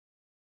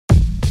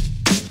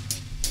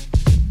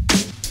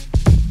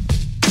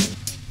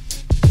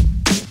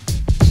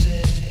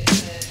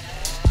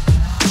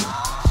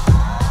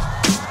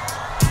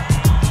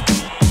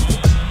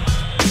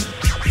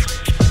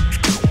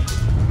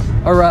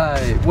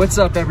What's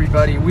up,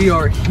 everybody? We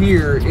are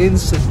here in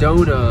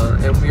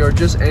Sedona and we are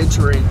just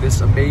entering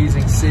this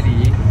amazing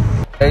city.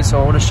 Okay,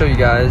 so I want to show you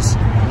guys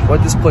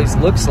what this place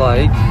looks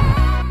like.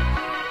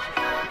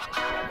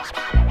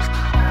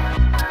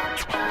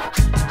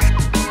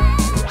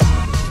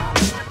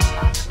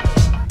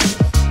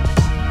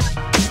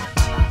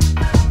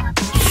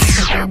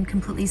 I've been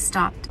completely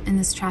stopped in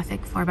this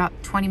traffic for about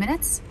 20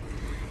 minutes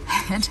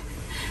and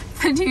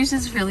the dude's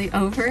just really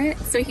over it.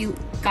 So he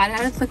got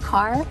out of the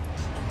car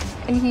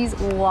and he's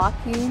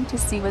walking to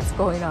see what's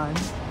going on.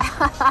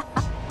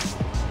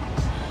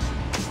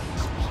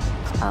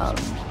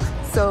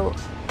 So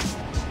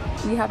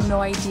we have no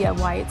idea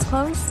why it's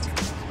closed,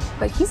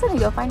 but he's gonna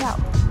go find out.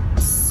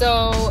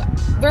 So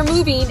we're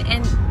moving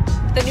and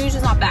the news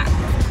is not back.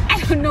 I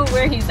don't know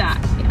where he's at.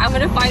 I'm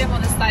gonna find him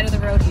on the side of the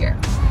road here.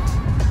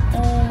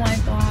 Oh my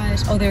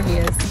gosh. Oh, there he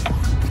is.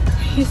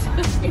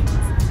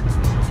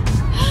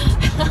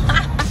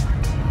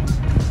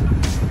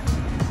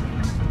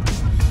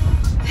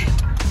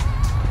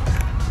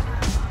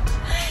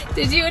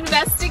 Did you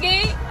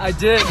investigate? I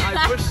did.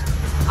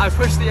 I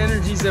pushed the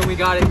energies and we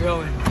got it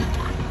going.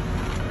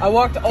 I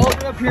walked all the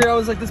way up here. I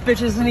was like, this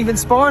bitch isn't even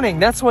spawning.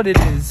 That's what it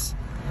is.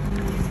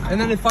 And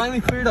then it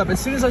finally cleared up. As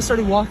soon as I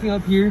started walking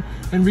up here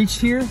and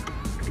reached here,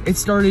 it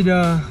started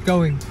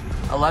going.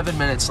 11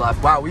 minutes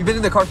left. Wow, we've been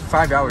in the car for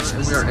 5 hours.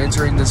 We are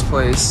entering this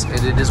place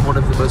and it is one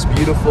of the most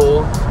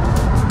beautiful,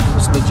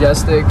 most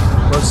majestic,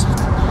 most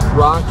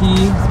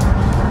rocky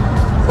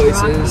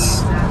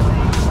places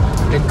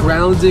and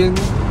grounding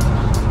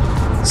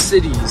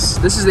cities.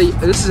 This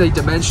is a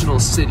dimensional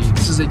city.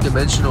 This is a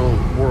dimensional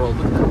world.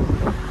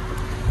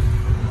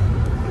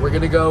 We're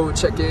gonna go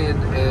check in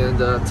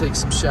and take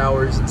some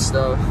showers and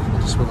stuff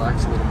and just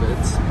relax a little bit.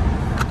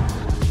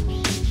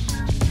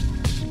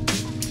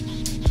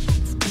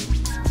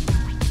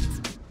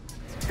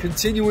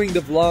 Continuing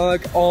the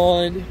vlog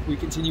on, we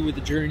continue with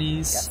the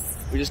journeys. Yes.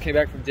 We just came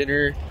back from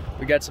dinner.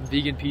 We got some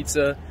vegan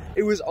pizza.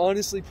 It was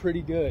honestly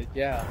pretty good.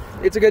 Yeah,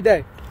 it's a good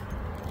day.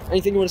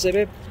 Anything you want to say,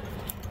 babe?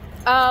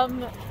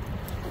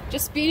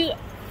 Just be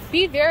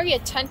very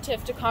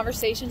attentive to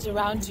conversations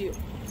around you.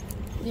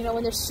 You know,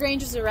 when there's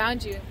strangers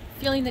around you,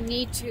 feeling the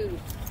need to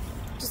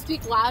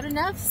speak loud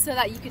enough so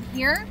that you can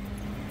hear.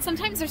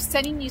 Sometimes they're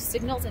sending you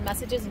signals and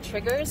messages and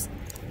triggers,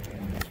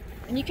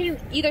 and you can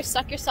either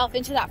suck yourself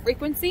into that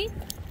frequency,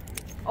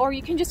 or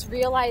you can just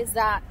realize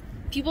that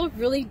people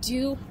really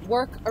do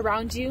work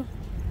around you.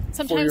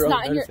 Sometimes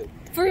not in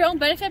for your own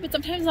benefit, but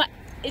sometimes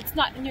it's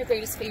not in your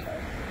greatest favor.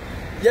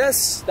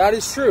 Yes, that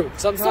is true.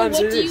 Sometimes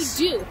it is.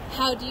 So what do you do?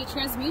 How do you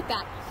transmute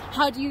that?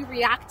 How do you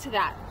react to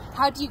that?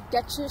 How do you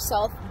get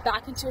yourself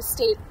back into a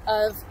state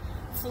of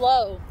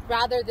flow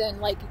rather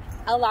than like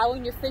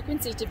allowing your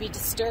frequency to be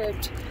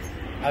disturbed?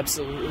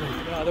 Absolutely.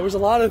 Yeah, there was a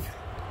lot of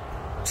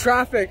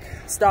traffic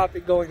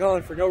stopping going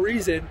on for no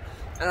reason,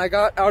 and I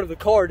got out of the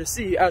car to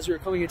see, as we were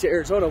coming into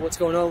Arizona, what's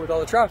going on with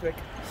all the traffic.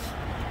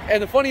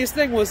 And the funniest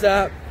thing was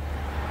that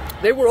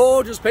they were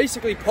all just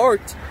basically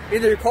parked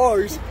in their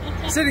cars,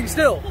 sitting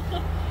still,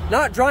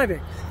 not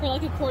driving. For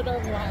like a quarter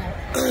of a mile.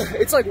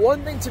 It's like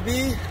one thing to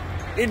be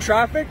in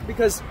traffic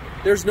because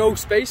there's no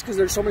space because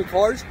there's so many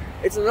cars.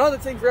 It's another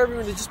thing for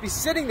everyone to just be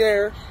sitting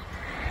there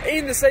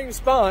in the same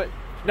spot,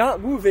 not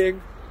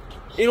moving,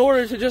 in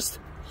order to just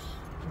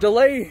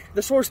delay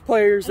the source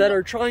players that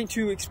are trying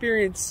to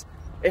experience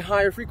a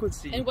higher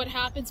frequency. And what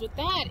happens with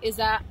that is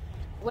that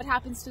what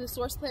happens to the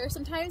source player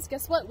sometimes,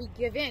 guess what? We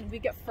give in. We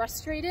get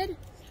frustrated.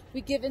 We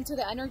give into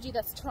the energy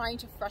that's trying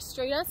to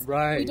frustrate us.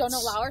 Right. We don't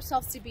allow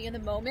ourselves to be in the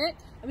moment,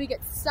 and we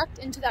get sucked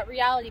into that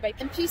reality by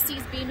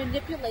NPCs being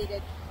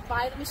manipulated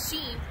by the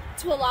machine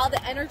to allow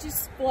the energy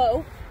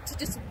flow to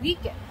just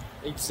weaken.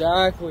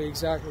 Exactly.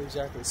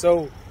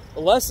 So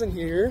the lesson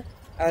here,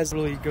 as it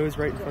really goes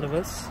right in front of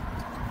us,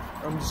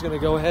 I'm just gonna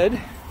go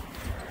ahead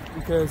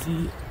because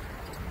he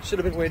should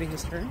have been waiting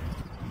his turn.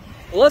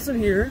 The lesson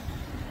here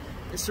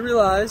is to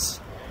realize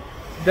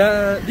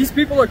that these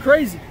people are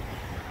crazy.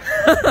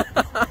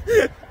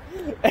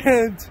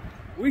 And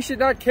we should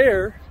not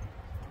care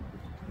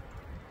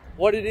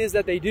what it is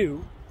that they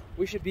do.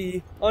 We should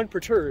be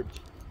unperturbed.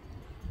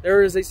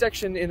 There is a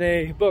section in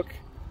a book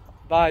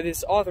by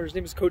this author. His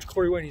name is Coach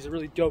Corey Wynn. He's a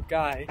really dope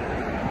guy.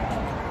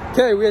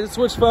 Okay, we had to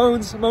switch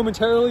phones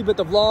momentarily, but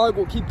the vlog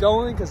will keep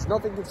going because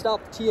nothing can stop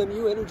the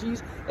TMU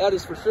energies. That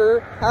is for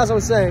sure. As I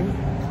was saying,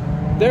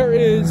 there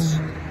is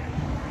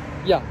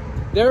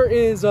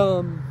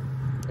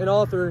an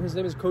author. His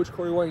name is Coach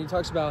Corey Wynn. He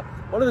talks about,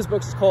 one of his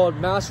books is called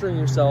Mastering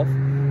Yourself,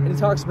 and he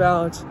talks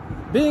about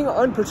being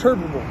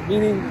unperturbable,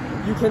 meaning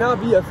you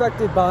cannot be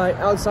affected by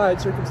outside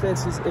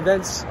circumstances,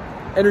 events,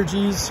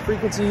 energies,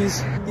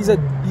 frequencies. He's a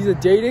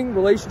dating,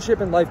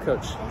 relationship, and life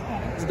coach.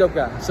 He's a dope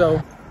guy.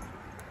 So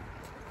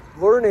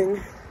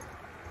learning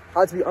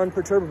how to be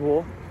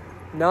unperturbable,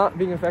 not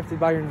being affected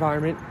by your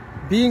environment,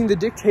 being the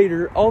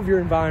dictator of your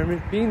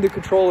environment, being the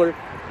controller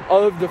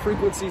of the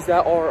frequencies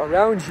that are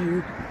around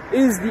you,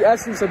 is the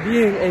essence of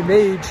being a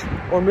mage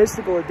or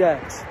mystical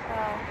adept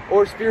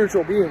or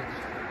spiritual being.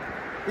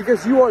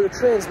 Because you are the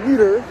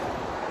transmuter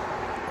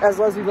as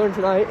Leslie learned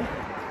tonight,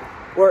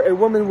 where a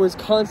woman was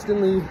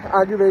constantly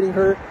aggravating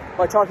her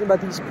by talking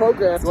about these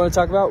programs. You want to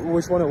talk about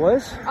which one it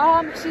was?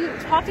 She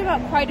talked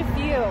about quite a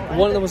few.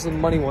 One of them was the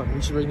money one.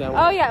 We should read that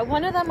one. Oh yeah,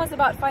 one of them was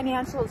about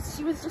financials.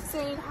 She was just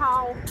saying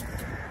how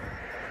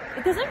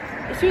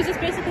she was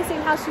just basically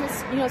saying how she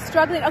was, you know,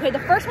 struggling. Okay, the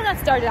first one that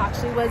started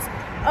actually was,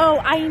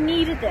 oh, I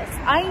needed this.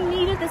 I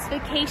needed this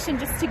vacation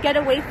just to get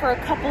away for a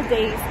couple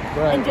days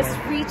and just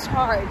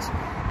recharge.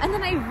 And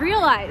then I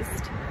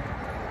realized,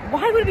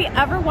 why would we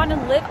ever want to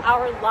live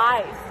our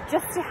lives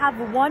just to have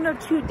 1 or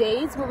 2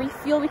 days where we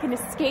feel we can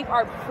escape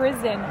our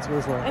prison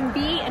and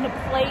be in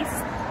a place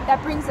that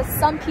brings us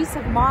some peace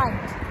of mind?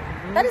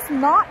 That is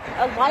not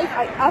a life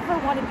I ever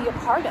want to be a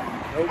part of.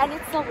 And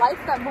it's the life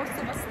that most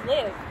of us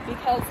live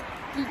because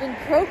we've been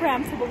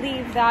programmed to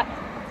believe that,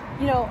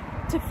 you know,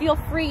 to feel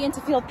free and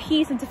to feel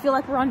peace and to feel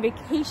like we're on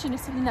vacation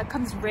is something that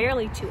comes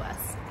rarely to us.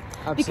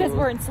 Absolutely. Because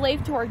we're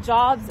enslaved to our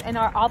jobs and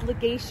our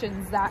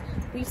obligations that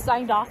we've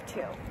signed off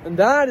to. And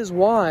that is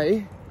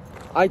why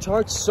I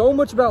talk so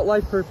much about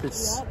life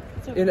purpose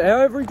in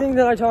everything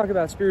that I talk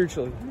about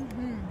spiritually.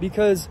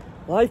 Because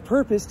life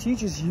purpose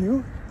teaches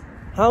you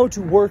how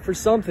to work for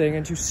something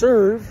and to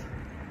serve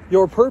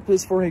your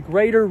purpose for a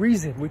greater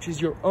reason, which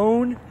is your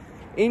own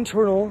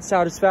internal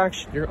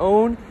satisfaction, your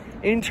own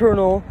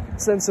internal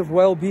sense of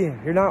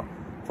well-being. You're not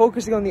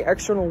focusing on the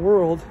external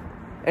world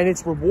and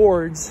its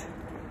rewards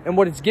and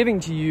what it's giving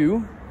to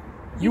you.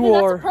 You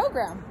are a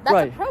program.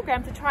 That's a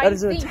program to try. That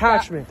is an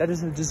attachment. That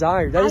is a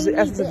desire. That is the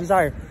essence of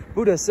desire.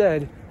 Buddha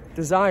said,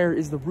 desire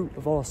is the root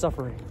of all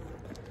suffering.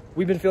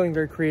 We've been feeling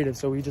very creative,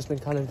 so we've just been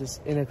kind of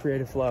just in a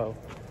creative flow.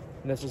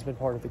 And that's just been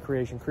part of the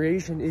creation.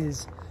 Creation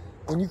is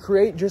when you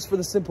create just for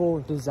the simple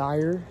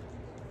desire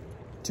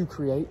to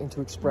create and to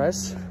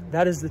express,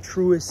 that is the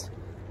truest,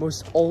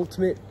 most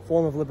ultimate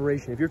form of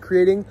liberation. If you're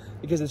creating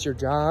because it's your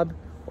job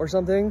or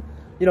something,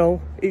 you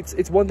know,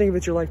 it's one thing if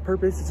it's your life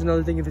purpose, it's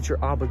another thing if it's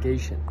your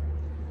obligation.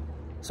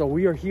 So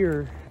we are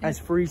here as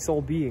free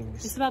soul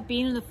beings. It's about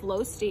being in the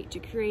flow state to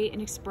create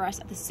and express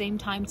at the same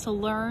time, to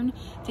learn,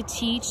 to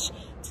teach,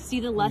 to see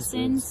the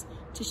lessons,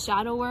 to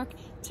shadow work,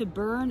 to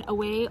burn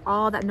away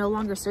all that no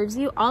longer serves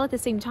you, all at the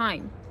same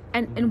time.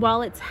 And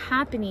while it's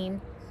happening,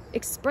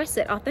 express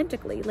it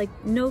authentically. Like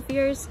no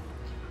fears,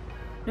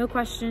 no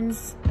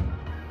questions.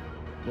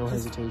 No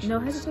hesitations. No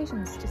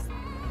hesitations. Just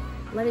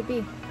let it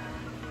be.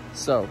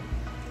 So,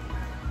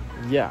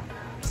 yeah.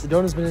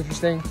 Sedona's been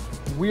interesting.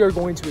 We are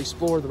going to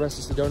explore the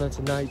rest of Sedona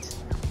tonight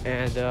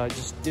and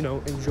just, you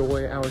know,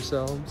 enjoy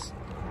ourselves.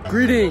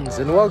 Greetings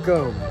and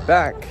welcome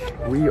back.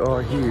 We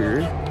are here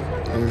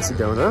in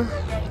Sedona,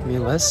 me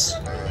and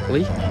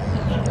Leslie.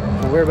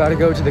 We're about to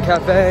go to the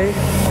cafe.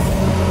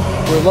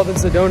 We're loving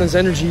Sedona's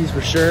energies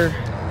for sure.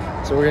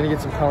 So we're gonna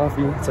get some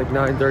coffee. It's like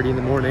 9:30 in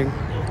the morning.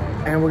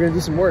 And we're gonna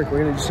do some work. We're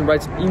gonna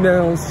write some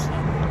emails.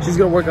 She's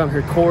gonna work on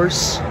her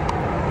course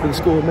for the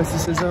School of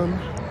Mysticism.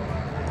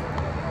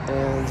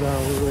 And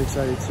we're really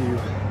excited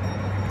to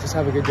just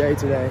have a good day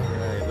today.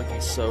 All right, looking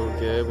so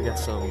good. We got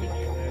some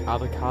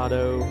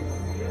avocado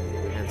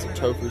and some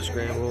tofu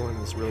scramble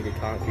and this really good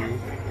coffee.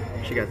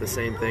 She got the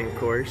same thing, of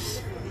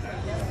course.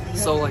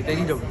 So like they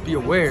need to be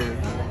aware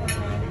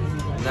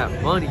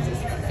that money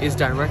is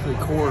directly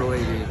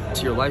correlated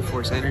to your life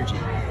force energy.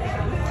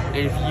 And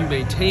if you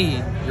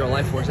maintain your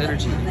life force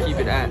energy and keep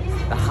it at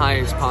the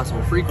highest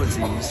possible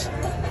frequencies,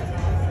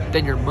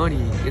 then your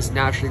money is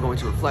naturally going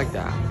to reflect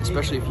that,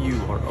 especially if you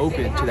are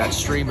open to that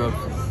stream of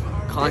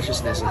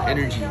consciousness and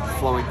energy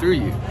flowing through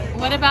you.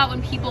 What about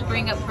when people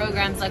bring up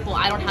programs like, well,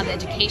 I don't have the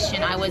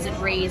education, I wasn't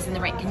raised in the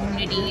right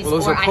communities,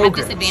 or I have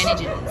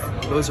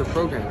disadvantages? Those are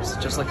programs,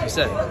 just like you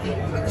said.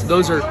 So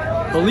those are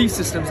belief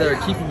systems that are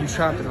keeping you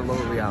trapped in a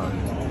lower reality.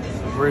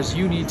 Whereas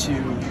you need to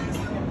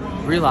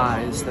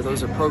realize that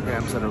those are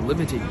programs that are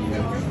limiting you,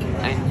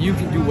 and you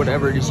can do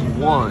whatever it is you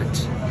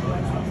want.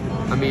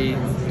 I mean,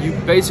 you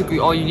basically,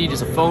 all you need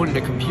is a phone and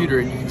a computer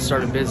and you can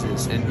start a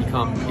business and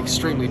become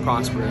extremely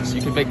prosperous.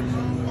 You can make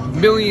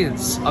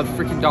millions of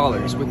freaking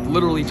dollars with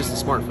literally just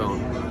a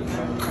smartphone.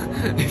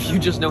 If you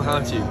just know how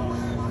to,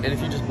 and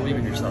if you just believe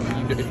in yourself,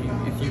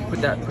 if you put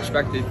that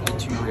perspective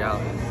into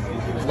reality.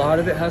 A lot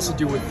of it has to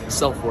do with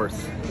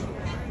self-worth.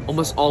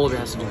 Almost all of it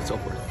has to do with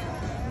self-worth.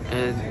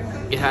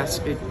 And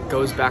it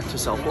goes back to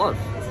self-love.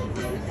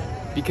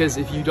 Because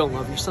if you don't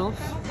love yourself,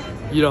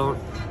 you don't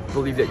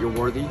believe that you're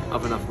worthy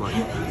of enough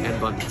money and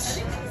abundance.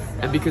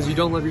 And because you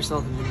don't love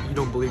yourself and you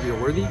don't believe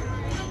you're worthy,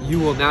 you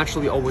will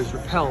naturally always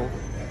repel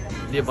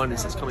the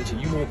abundance that's coming to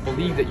you. You won't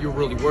believe that you're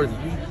really worthy.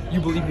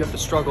 You believe you have to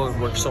struggle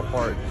and work so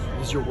hard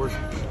because you're worth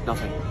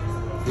nothing.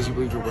 Because you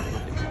believe you're worth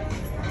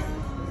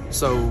nothing.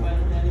 So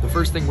the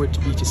first thing would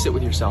be to sit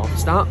with yourself.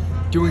 Stop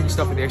doing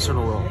stuff in the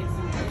external world,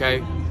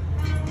 okay?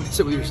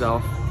 Sit with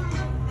yourself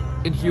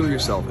and heal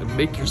yourself and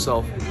make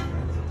yourself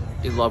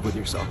in love with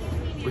yourself,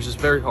 which is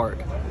very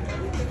hard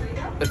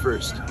at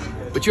first,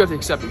 but you have to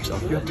accept yourself.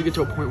 You have to get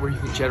to a point where you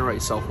can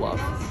generate self-love,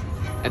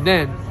 and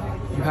then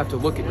you have to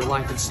look at your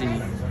life and see,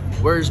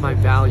 where is my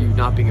value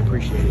not being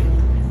appreciated?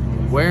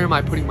 where am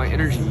I putting my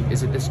energy?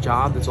 Is it this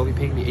job that's only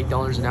paying me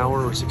 $8 an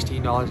hour or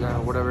 $16 an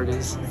hour, whatever it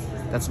is,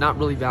 that's not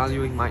really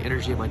valuing my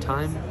energy and my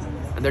time,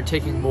 and they're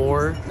taking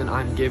more than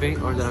I'm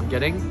giving or than I'm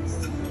getting?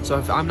 So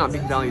if I'm not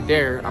being valued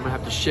there, I'm gonna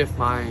have to shift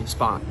my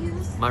spot,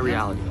 my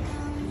reality.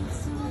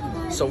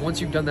 So once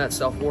you've done that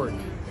self-work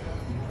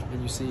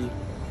and you see,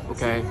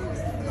 okay,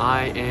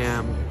 I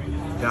am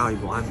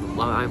valuable,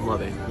 I'm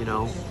loving, you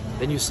know,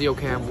 then you see,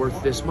 okay, I'm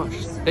worth this much.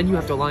 Then you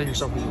have to align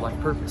yourself with your life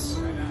purpose.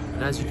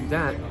 And as you do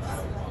that,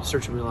 you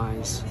start to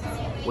realize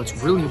what's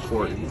really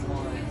important,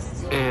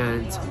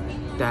 and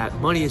that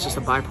money is just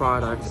a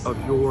byproduct of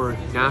your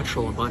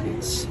natural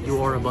abundance. You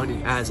are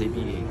abundant as a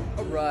being.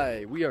 All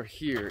right, we are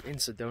here in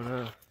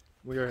Sedona.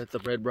 We are at the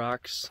Red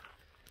Rocks,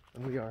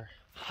 and we are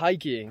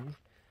hiking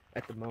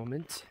at the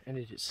moment, and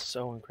it is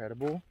so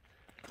incredible.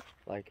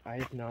 Like, I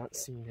have not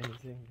seen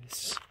anything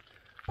this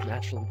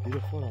naturally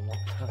beautiful in a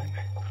long time.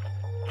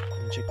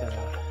 Let me check that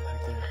out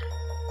right there.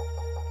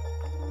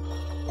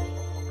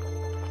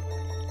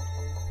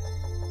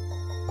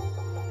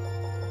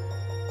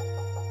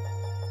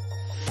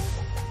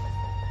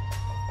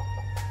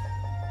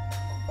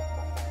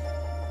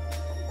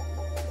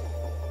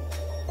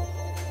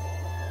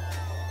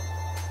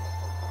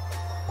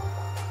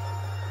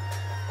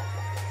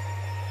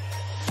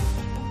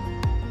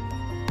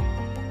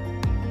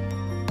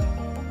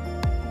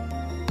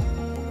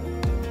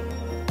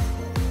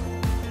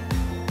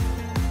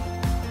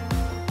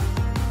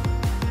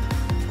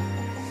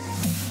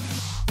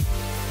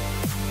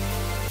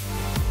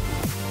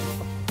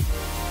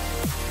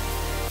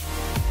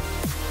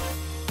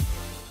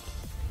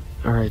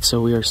 Alright,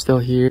 so we are still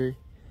here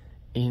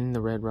in the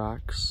Red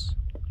Rocks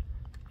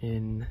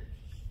in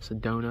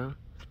Sedona,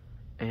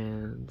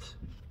 and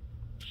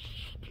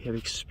we have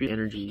experienced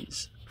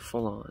energies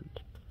full on.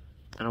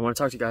 And I want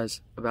to talk to you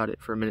guys about it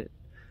for a minute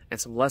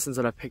and some lessons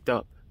that I've picked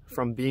up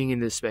from being in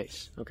this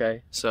space,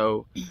 okay?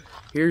 So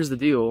here's the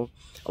deal.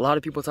 A lot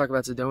of people talk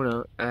about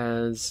Sedona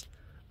as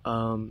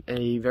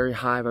a very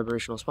high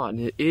vibrational spot, and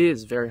it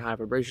is very high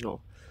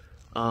vibrational.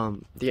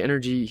 The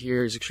energy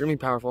here is extremely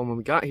powerful, and when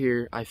we got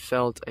here, I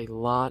felt a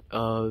lot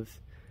of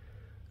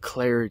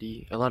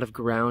clarity, a lot of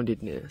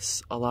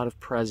groundedness, a lot of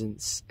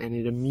presence, and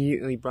it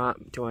immediately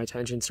brought to my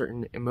attention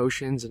certain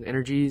emotions and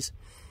energies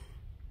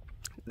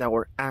that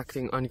were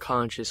acting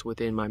unconscious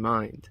within my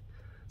mind.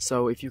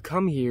 So if you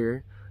come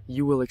here,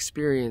 you will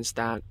experience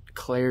that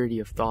clarity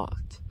of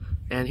thought.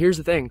 And here's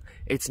the thing,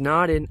 it's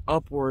not an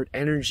upward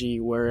energy,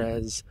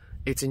 whereas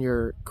it's in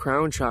your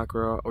crown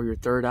chakra or your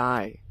third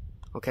eye,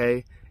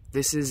 okay?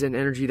 This is an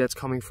energy that's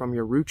coming from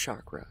your root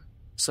chakra.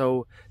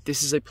 So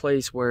this is a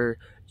place where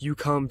you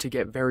come to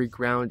get very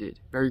grounded,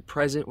 very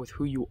present with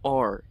who you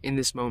are in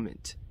this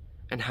moment,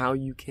 and how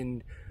you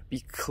can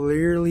be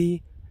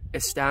clearly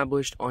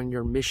established on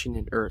your mission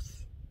in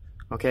Earth,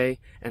 okay?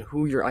 And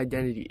who your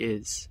identity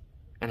is,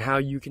 and how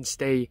you can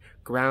stay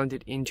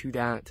grounded into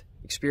that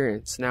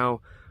experience.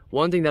 Now,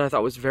 one thing that I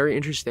thought was very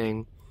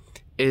interesting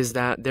is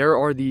that there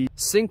are these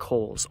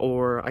sinkholes,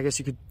 or I guess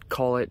you could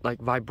call it like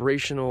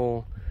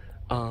vibrational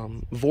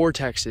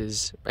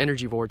vortexes,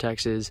 energy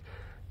vortexes.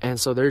 And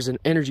so there's an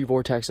energy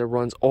vortex that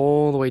runs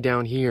all the way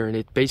down here, and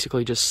it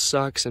basically just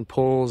sucks and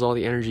pulls all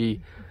the energy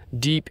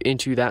deep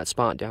into that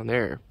spot down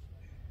there.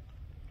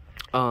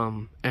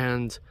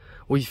 And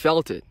we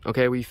felt it,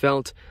 okay? We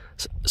felt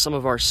some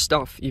of our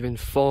stuff even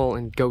fall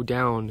and go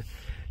down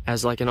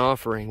as like an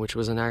offering, which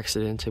was an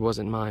accident. It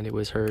wasn't mine, it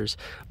was hers.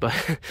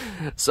 But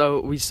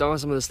so we saw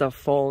some of the stuff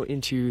fall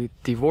into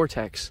the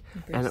vortex,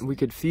 and we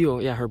could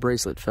feel, yeah, her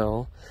bracelet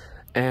fell.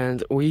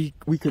 And we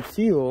could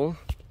feel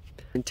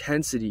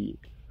intensity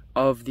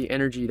of the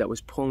energy that was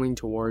pulling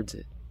towards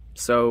it.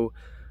 So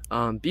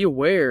be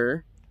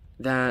aware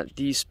that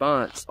these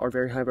spots are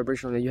very high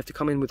vibrational, and you have to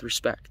come in with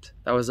respect.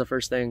 That was the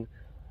first thing.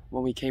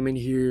 When we came in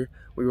here,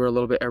 we were a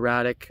little bit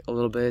erratic, a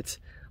little bit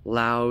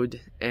loud,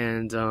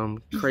 and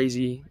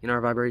crazy in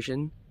our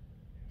vibration,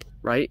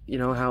 right? You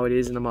know how it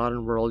is in the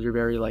modern world, you're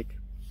very like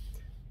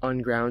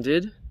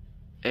ungrounded.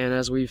 And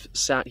as we've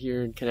sat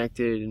here and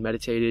connected and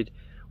meditated,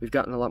 we've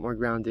gotten a lot more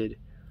grounded,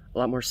 a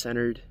lot more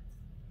centered,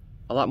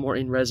 a lot more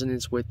in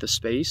resonance with the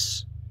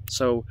space.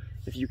 So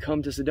if you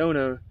come to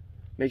Sedona,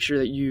 make sure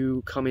that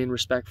you come in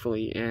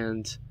respectfully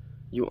and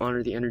you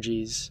honor the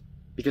energies,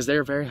 because they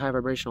are very high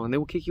vibrational, and they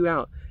will kick you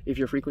out if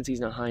your frequency is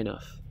not high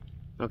enough,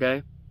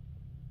 okay?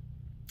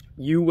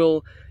 You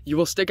will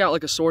stick out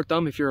like a sore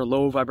thumb if you're a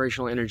low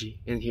vibrational energy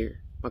in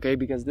here, okay?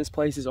 Because this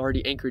place is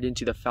already anchored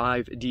into the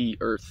 5D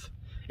Earth.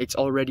 It's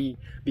already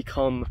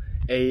become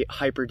a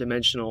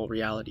hyperdimensional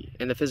reality,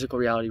 and the physical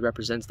reality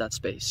represents that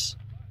space.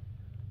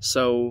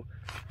 So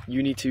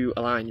you need to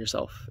align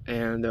yourself,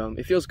 and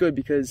it feels good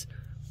because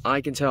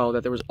I can tell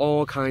that there was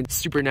all kinds of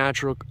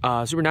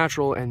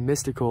supernatural and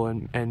mystical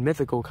and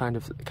mythical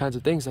kinds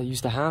of things that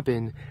used to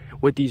happen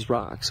with these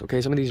rocks.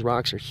 Okay, some of these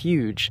rocks are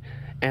huge,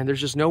 and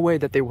there's just no way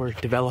that they were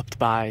developed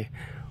by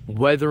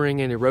weathering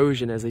and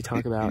erosion, as they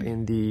talk about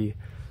in the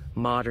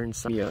modern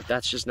science.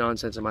 That's just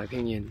nonsense, in my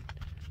opinion.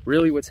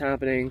 Really, what's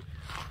happening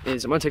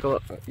is I'm gonna take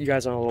you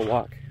guys on a little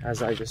walk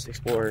as I just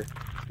explore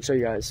show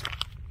you guys.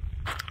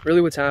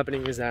 Really what's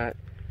happening is that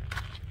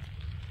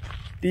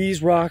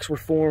these rocks were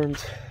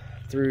formed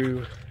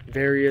through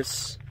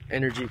various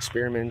energy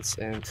experiments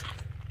and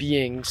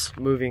beings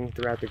moving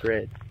throughout the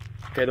grid.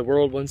 Okay, the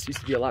world once used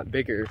to be a lot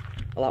bigger,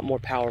 a lot more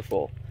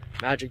powerful.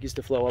 Magic used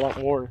to flow a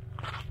lot more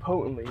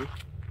potently.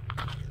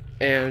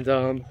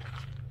 And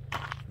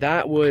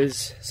that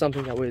was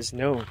something that was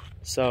known.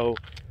 So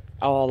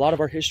a lot of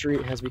our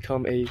history has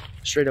become a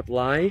straight up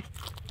lie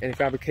and a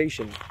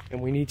fabrication.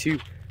 And we need to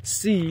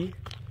see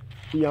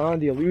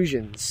beyond the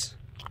illusions,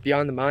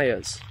 beyond the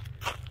Mayas.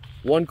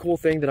 One cool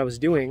thing that I was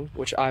doing,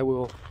 which I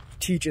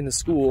teach in the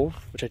school,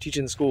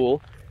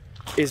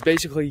 is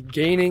basically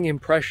gaining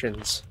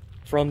impressions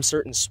from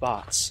certain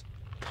spots.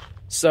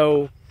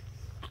 So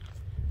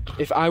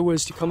if I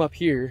was to come up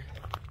here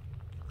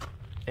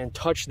and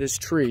touch this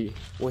tree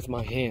with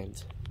my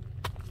hand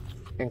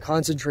and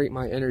concentrate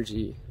my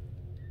energy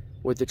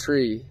with the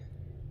tree,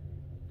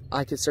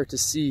 I could start to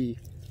see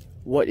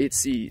what it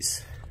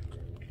sees,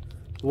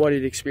 what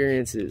it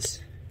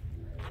experiences,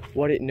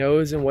 what it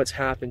knows, and what's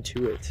happened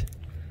to it.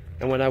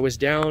 And when I was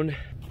down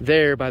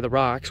there by the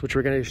rocks, which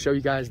we're going to show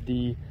you guys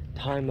the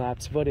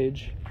time-lapse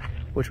footage,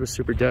 which was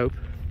super dope,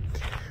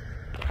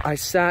 I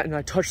sat and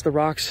I touched the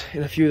rocks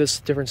in a few of those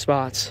different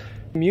spots.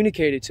 It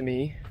communicated to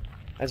me,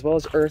 as well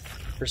as Earth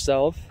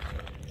herself,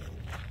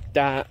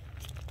 that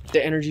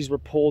the energies were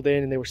pulled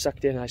in and they were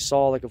sucked in. And I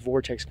saw like a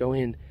vortex go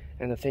in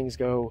and the things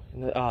go,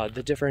 and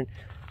the different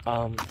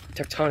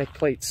tectonic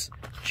plates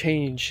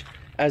change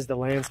as the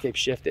landscape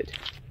shifted.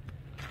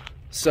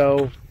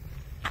 So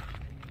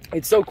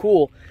it's so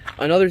cool.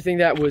 Another thing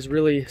that was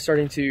really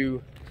starting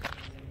to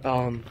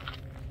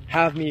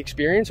have me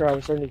experience, or I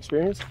was starting to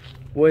experience,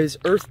 was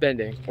earth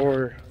bending,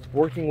 or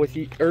working with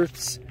the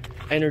Earth's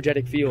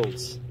energetic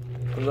fields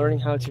and learning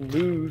how to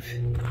move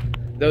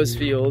those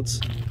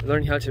fields,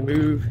 learning how to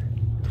move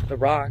the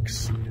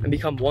rocks and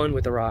become one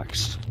with the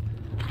rocks.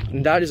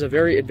 And that is a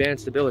very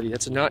advanced ability.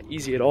 That's not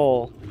easy at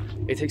all.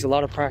 It takes a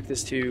lot of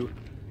practice to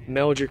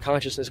meld your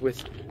consciousness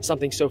with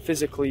something so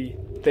physically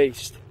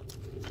based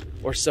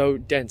or so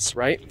dense,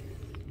 right?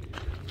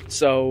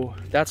 So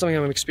that's something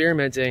I'm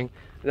experimenting,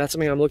 and that's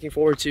something I'm looking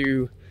forward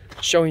to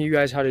showing you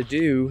guys how to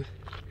do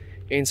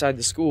inside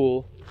the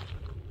school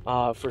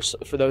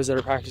for those that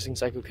are practicing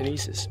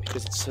psychokinesis,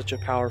 because it's such a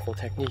powerful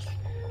technique.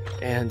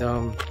 And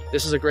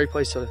this is a great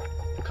place to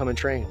come and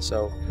train.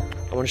 So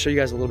I want to show you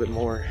guys a little bit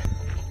more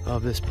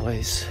of this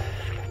place.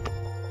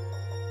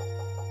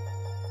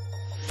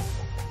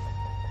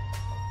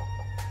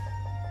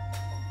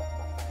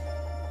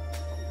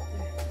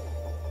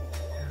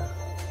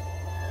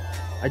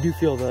 I do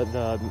feel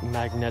the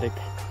magnetic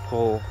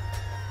pull.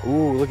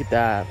 Ooh, look at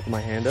that. Put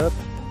my hand up.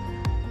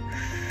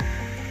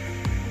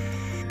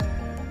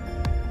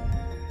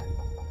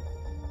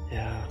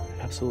 Yeah,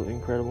 absolutely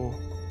incredible.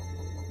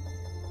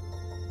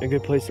 A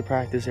good place to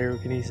practice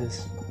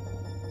aerokinesis.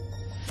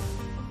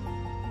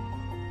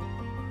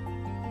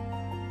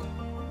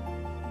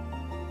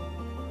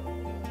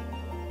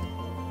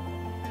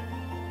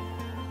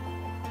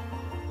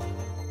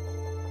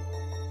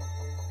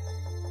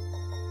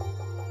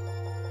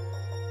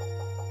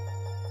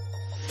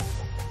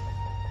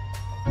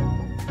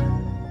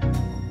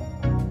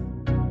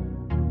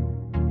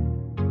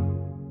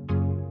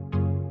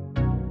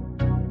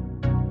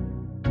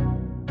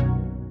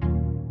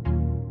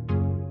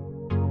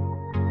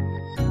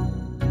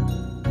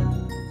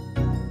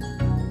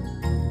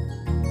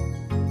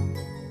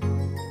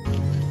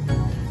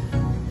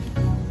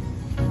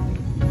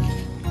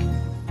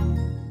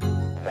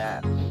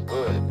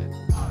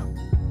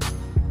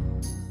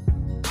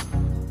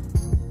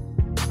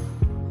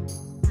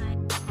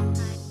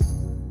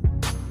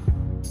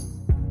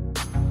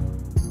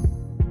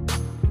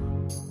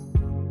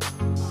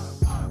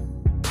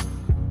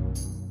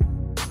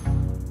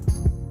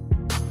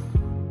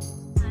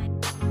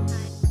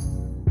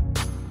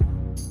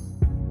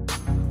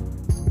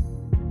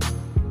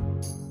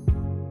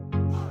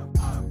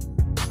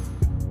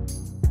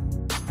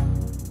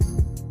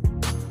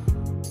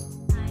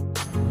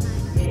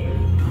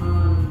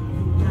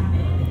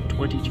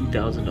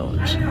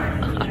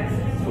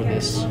 $22,000 for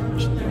this.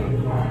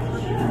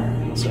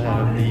 So I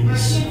have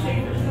these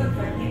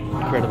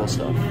incredible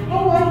stuff.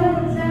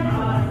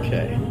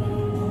 Okay.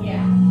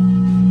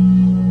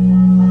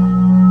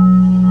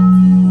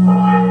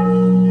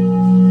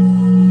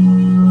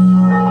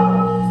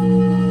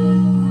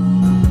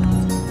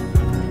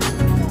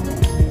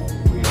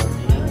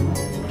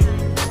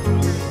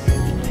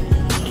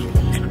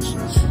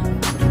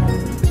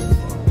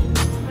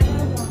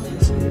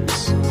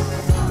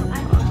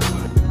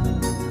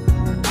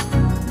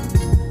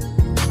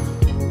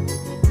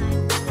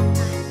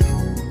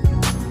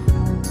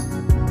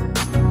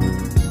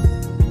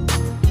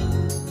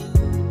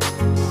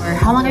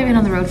 How long have you been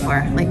on the road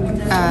for? Like,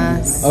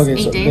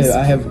 8 days?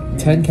 I have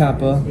 10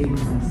 kappa,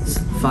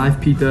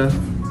 5 pita,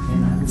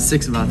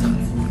 6 vata.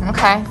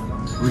 Okay.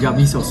 We got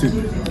miso soup.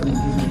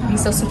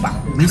 Miso soup.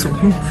 Miso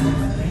soup.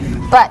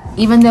 But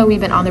even though we've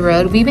been on the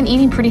road, we've been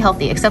eating pretty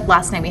healthy, except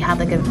last night we had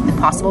like an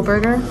Impossible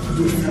Burger.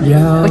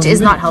 Yeah. Which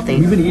is not healthy.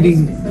 We've been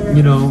eating,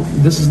 you know,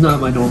 this is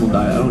not my normal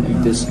diet. I don't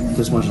eat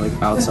this much like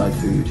outside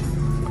food.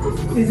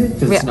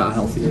 Because it's not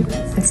healthy.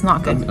 It's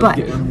not good, but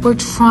we're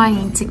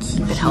trying to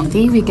keep it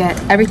healthy.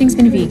 Everything's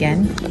been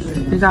vegan.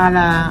 We got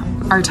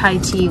our Thai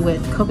tea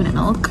with coconut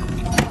milk.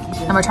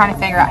 And we're trying to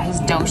figure out his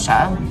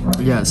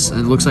dosha. Yes, and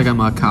it looks like I'm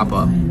a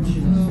kappa.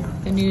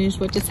 The news,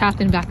 what just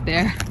happened back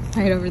there,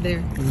 right over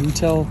there. Can you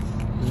tell?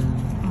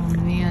 Oh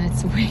man,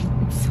 it's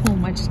so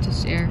much to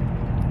share.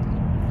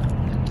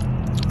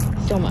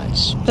 So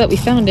much. But we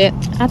found it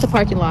at the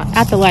parking lot,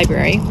 at the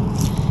library.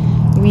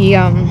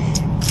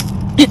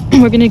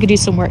 We're gonna go do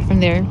some work from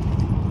there.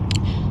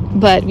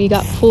 But we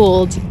got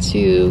pulled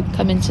to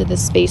come into the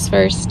space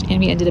first, and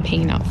we ended up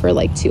hanging out for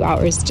like 2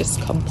 hours,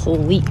 just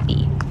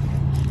completely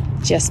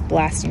just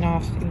blasting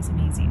off. It was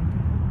amazing.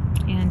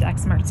 And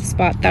X marks the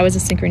spot. That was a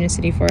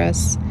synchronicity for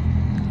us.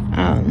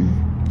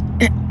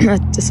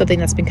 Just something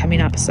that's been coming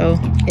up, so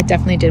it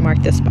definitely did mark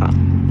this spot.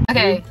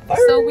 Okay,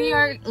 so we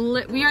are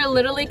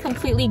literally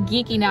completely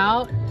geeking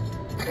out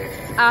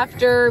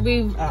after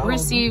we've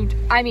received.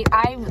 I mean,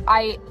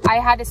 I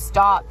had to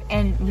stop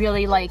and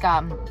really like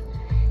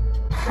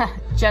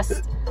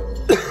just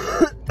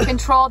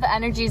control the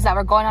energies that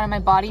were going on in my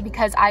body,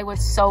 because I was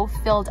so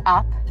filled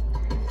up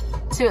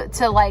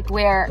to like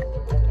where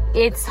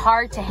it's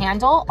hard to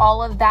handle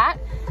all of that.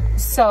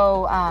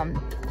 So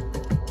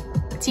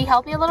tea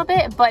helped me a little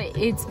bit, but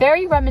it's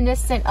very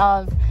reminiscent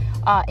of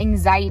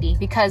anxiety,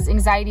 because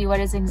anxiety, what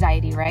is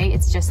anxiety, right?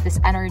 It's just this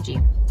energy.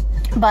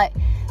 But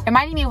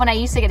reminding me when I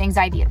used to get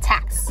anxiety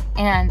attacks,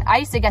 and I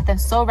used to get them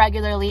so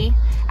regularly,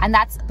 and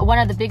that's one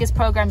of the biggest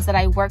programs that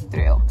I worked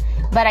through.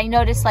 But I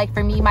noticed, like,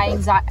 for me, my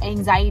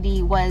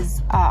anxiety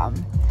was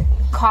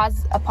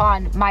caused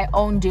upon my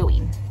own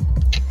doing.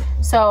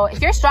 So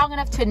if you're strong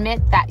enough to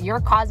admit that you're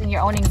causing your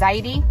own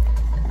anxiety,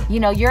 you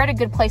know, you're at a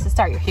good place to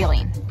start your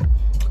healing.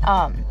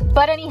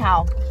 But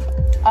anyhow,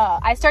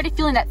 I started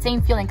feeling that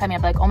same feeling coming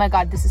up, like, oh my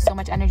God, this is so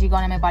much energy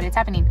going on in my body, it's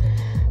happening.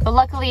 But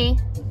luckily,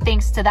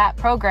 thanks to that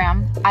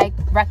program, I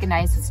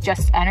recognize it's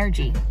just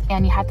energy,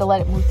 and you have to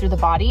let it move through the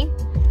body.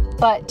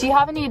 But do you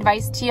have any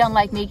advice, T, on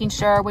like making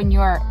sure when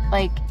you're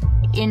like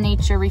in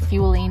nature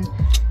refueling,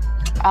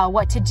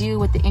 what to do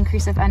with the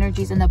increase of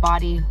energies in the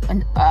body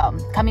and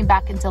coming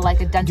back into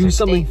like a denser Do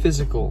something state?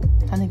 physical.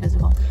 Something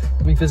physical.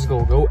 Something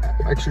physical. Go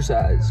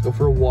exercise. Go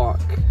for a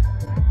walk.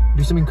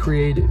 Do something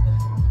creative.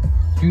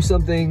 Do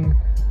something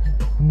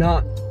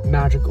not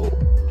magical.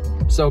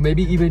 So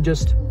maybe even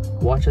just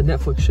watch a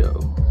Netflix show.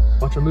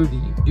 Watch a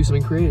movie. Do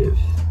something creative.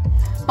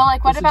 But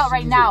like, what about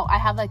right now? I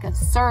have like a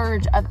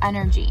surge of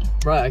energy.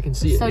 Right, I can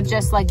see it. So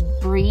just like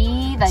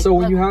breathe. Like, so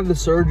when you have the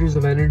surges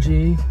of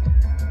energy,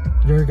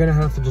 you're gonna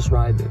have to just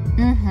ride them.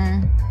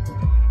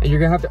 And you're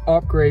gonna have to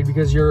upgrade,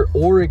 because your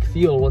auric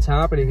field, what's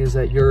happening is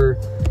that your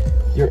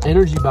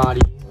energy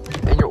body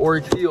and your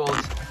auric field,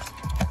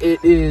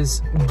 it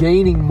is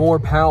gaining more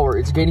power.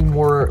 It's gaining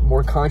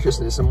more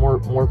consciousness and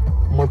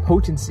more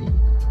potency.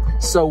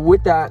 So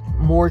with that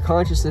more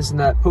consciousness and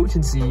that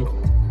potency,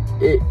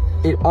 it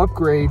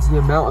upgrades the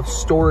amount of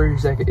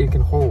storage that it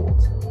can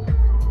hold.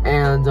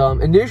 And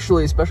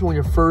initially, especially when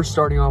you're first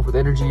starting off with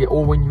energy,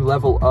 or when you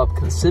level up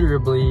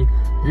considerably,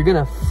 you're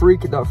gonna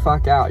freak the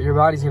fuck out. Your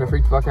body's gonna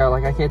freak the fuck out.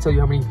 Like, I can't tell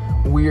you how many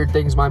weird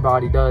things my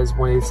body does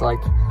when it's like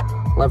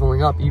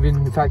leveling up. Even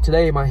in fact,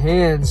 today, my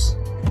hands,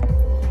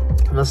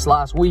 this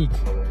last week,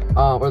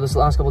 or this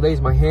last couple of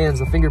days, my hands,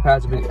 the finger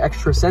pads have been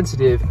extra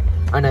sensitive.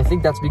 And I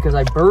think that's because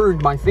I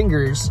burned my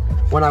fingers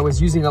when I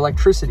was using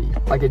electricity.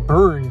 Like, it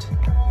burned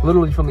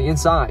literally from the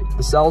inside.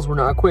 The cells were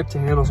not equipped to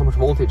handle so much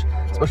voltage,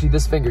 especially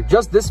this finger.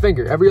 Just this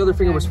finger. Every other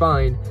finger was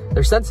fine.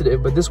 They're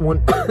sensitive, but this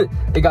one,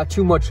 it got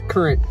too much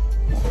current.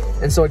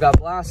 And so it got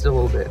blasted a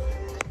little bit.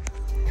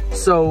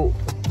 So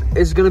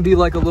it's gonna be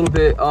like a little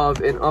bit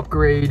of an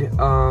upgrade,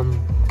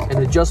 an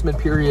adjustment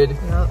period,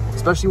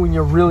 especially when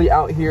you're really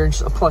out here. And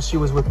plus she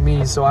was with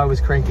me, so I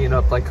was cranking it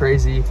up like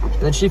crazy.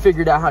 And then she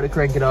figured out how to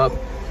crank it up,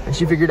 and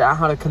she figured out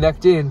how to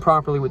connect in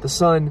properly with the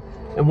sun.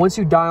 And once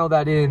you dial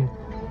that in,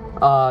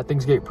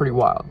 things get pretty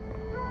wild.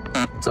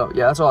 So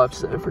yeah, that's all I have to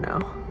say for now.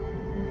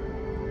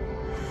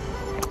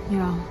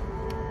 Yeah.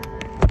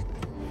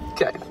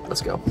 Okay,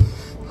 let's go.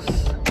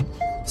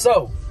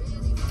 So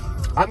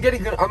I'm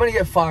gonna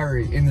get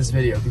fiery in this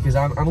video, because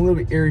I'm a little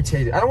bit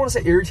irritated. I don't want to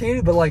say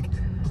irritated, but like,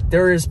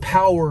 there is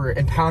power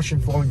and passion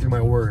flowing through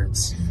my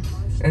words.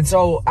 And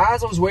so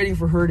as I was waiting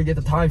for her to get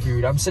the Thai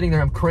food, I'm sitting there,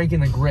 I'm cranking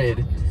the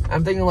grid.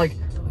 I'm thinking, like,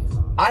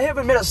 I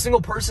haven't met a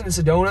single person in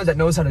Sedona that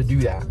knows how to do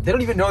that. They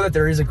don't even know that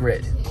there is a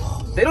grid.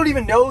 They don't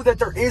even know that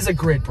there is a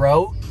grid,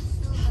 bro.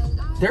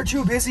 They're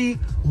too busy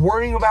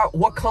worrying about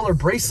what color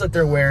bracelet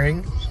they're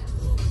wearing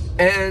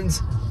and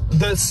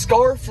the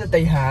scarf that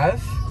they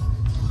have.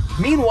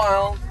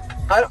 Meanwhile,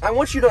 I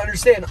want you to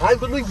understand, I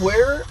literally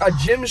wear a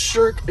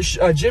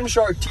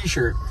Gymshark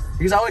t-shirt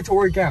because I like to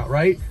work out,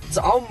 right?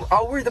 So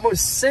I'll wear the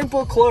most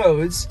simple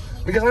clothes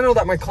because I know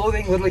that my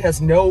clothing literally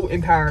has no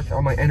impact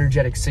on my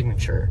energetic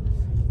signature.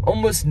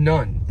 Almost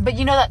none. But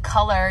you know that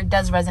color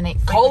does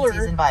resonate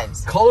frequencies and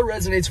vibes. Color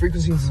resonates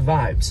frequencies and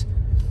vibes.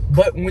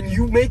 But when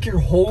you make your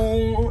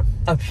whole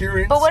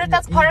appearance... But what if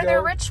that's part of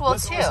their ritual,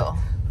 too?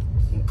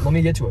 Let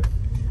me get to it.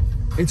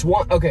 It's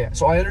one... Okay,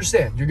 so I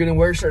understand. You're going to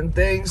wear certain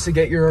things to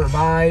get your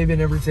vibe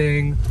and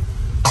everything.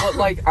 But,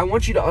 like, I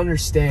want you to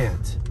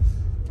understand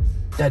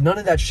that none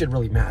of that shit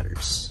really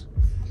matters.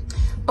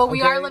 But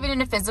we are living in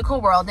a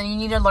physical world, and you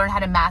need to learn how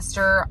to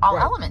master all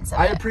elements of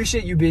it. I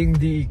appreciate you being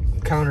the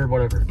counter,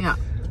 whatever. Yeah.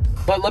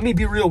 But let me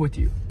be real with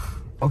you,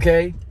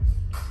 okay?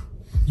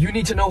 You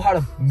need to know how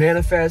to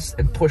manifest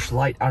and push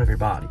light out of your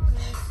body.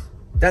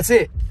 That's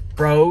it,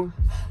 bro.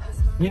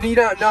 You need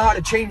to know how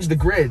to change the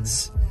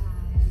grids.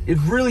 It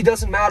really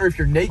doesn't matter if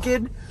you're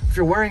naked, if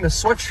you're wearing a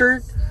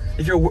sweatshirt,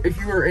 if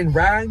you're in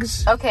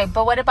rags. Okay,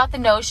 but what about the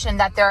notion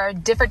that there are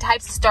different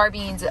types of star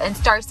beings and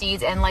star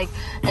seeds and like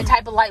a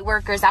type of light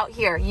workers out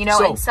here, you know,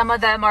 and some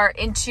of them are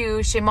into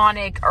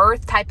shamanic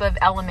earth type of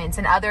elements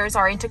and others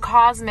are into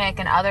cosmic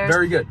and others.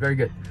 Very good, very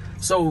good.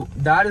 So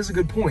that is a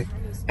good point.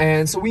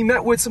 And so we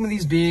met with some of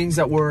these beings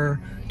that were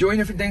doing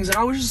different things, and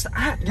I was just,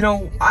 you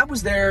know, I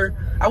was there.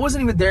 I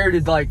wasn't even there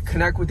to like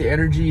connect with the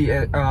energy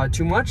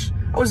too much.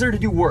 I was there to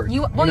do work.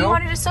 You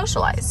wanted to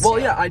socialize. Well,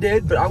 yeah, I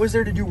did, but I was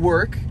there to do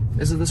work.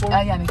 Is it this one?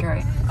 Oh yeah, make it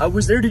right. I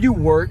was there to do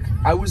work.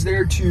 I was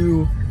there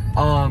to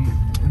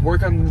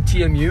work on the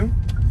TMU,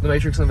 the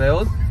Matrix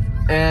Unveiled,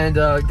 and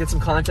get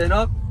some content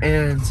up.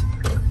 And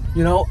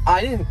you know,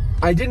 I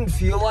didn't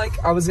feel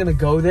like I was gonna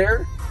go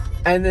there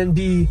and then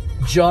be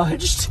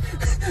judged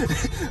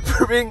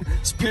for being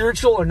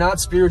spiritual or not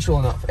spiritual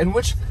enough. And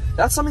which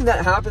that's something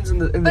that happens in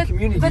the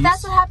community. But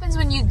that's what happens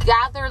when you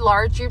gather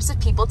large groups of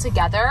people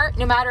together.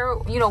 No matter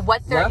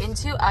what they're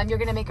into, you're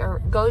gonna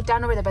go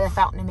down over there by the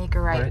fountain and make a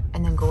right,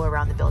 and then go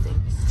around the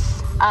building.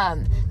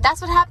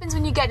 That's what happens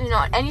when you get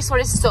into any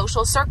sort of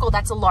social circle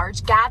that's a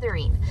large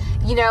gathering.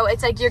 You know,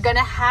 it's like you're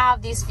gonna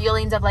have these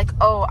feelings of like,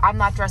 oh, I'm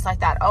not dressed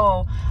like that.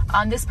 Oh,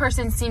 this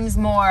person seems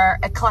more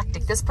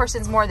eclectic. This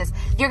person's more this.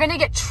 You're gonna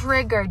get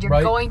triggered.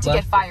 You're going to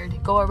get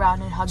fired. Go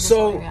around and hug this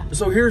area.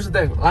 So here's the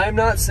thing. I'm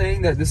not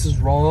saying that this is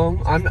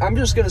wrong. I'm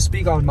just gonna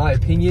speak on my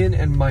opinion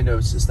and my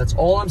gnosis. That's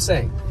all I'm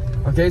saying.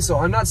 Okay, so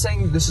I'm not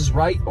saying this is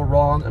right or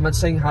wrong. I'm not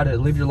saying how to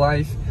live your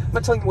life. I'm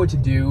not telling you what to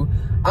do.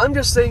 I'm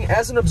just saying,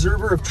 as an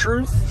observer of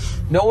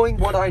truth, knowing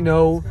what I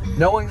know,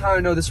 knowing how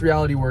I know this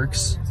reality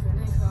works.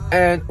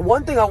 And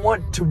one thing I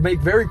want to make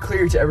very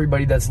clear to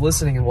everybody that's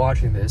listening and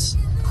watching this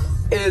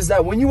is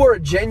that when you are a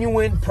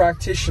genuine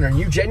practitioner,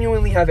 you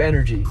genuinely have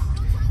energy,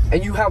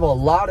 and you have a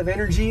lot of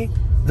energy,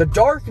 the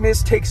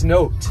darkness takes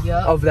note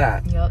of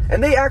that.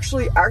 And they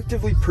actually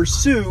actively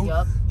pursue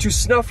to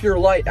snuff your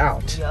light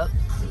out.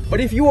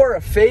 But if you are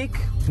a fake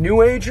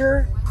New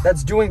Ager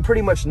that's doing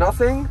pretty much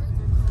nothing,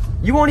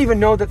 you won't even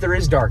know that there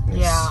is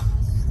darkness.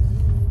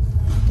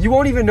 You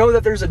won't even know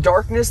that there's a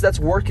darkness that's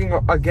working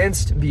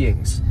against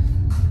beings.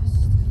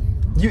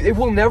 It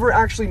will never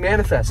actually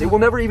manifest. It will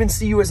never even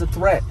see you as a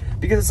threat,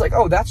 because it's like,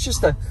 oh, that's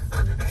just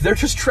they're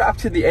just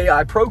trapped in the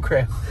AI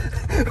program.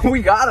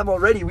 We got them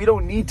already. We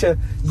don't need to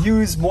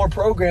use more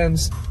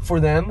programs for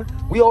them.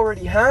 We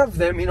already have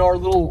them in our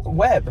little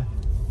web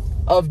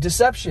of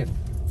deception,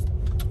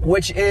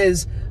 which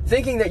is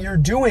thinking that you're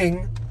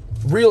doing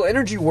real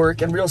energy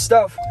work and real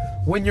stuff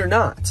when you're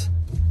not.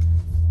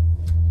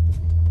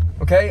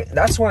 Okay,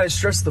 that's why I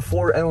stress the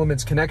 4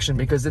 elements connection,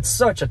 because it's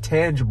such a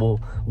tangible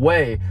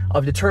way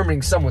of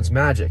determining someone's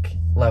magic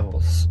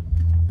levels.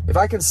 If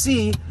I can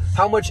see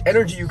how much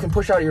energy you can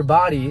push out of your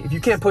body, if you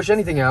can't push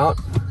anything out,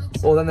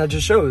 well, then that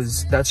just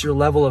shows that's your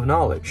level of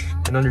knowledge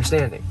and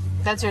understanding.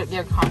 That's your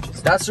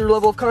consciousness. That's your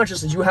level of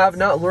consciousness. You have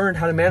not learned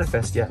how to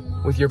manifest yet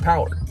with your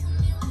power.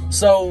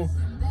 So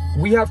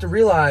we have to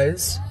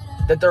realize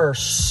that there are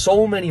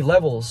so many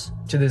levels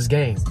to this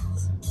game.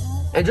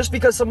 And just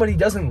because somebody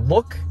doesn't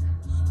look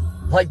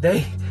like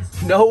they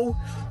know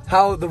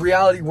how the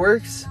reality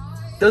works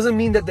doesn't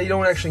mean that they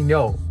don't actually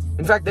know.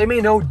 In fact, they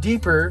may know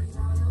deeper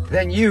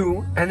than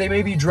you, and they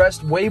may be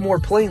dressed way more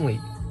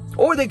plainly.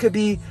 Or they could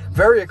be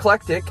very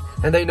eclectic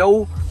and they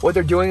know what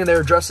they're doing and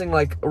they're dressing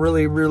like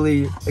really,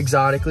 really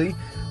exotically.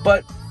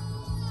 But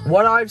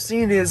what I've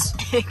seen is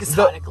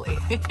exotically,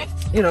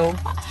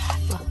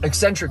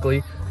 eccentrically.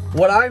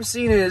 What I've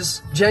seen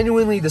is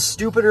genuinely the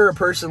stupider a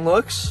person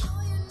looks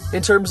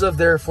in terms of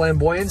their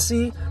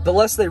flamboyancy, the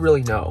less they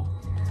really know.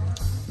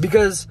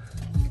 Because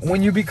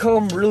when you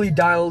become really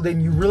dialed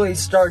in, you really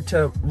start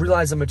to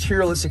realize that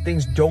materialistic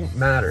things don't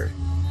matter.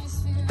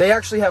 They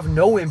actually have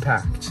no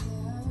impact.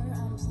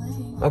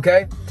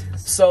 Okay?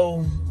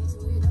 So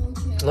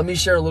let me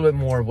share a little bit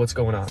more of what's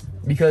going on,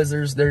 because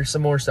there's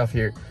some more stuff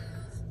here.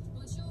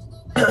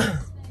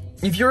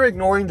 If you're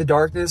ignoring the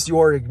darkness, you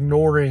are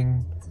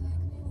ignoring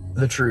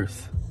the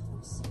truth.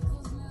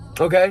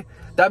 Okay?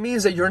 That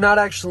means that you're not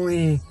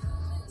actually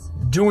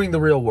doing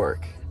the real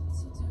work.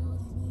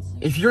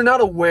 If you're not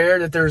aware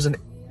that there's an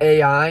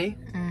AI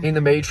in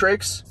the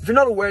Matrix, if you're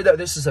not aware that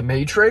this is a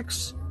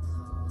Matrix,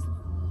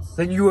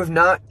 then you have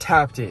not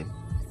tapped in.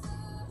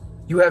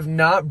 You have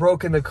not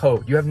broken the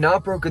code. You have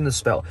not broken the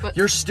spell.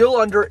 You're still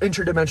under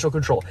interdimensional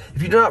control.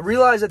 If you do not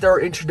realize that there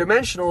are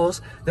interdimensionals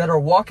that are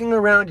walking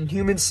around in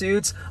human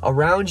suits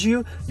around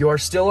you, you are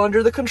still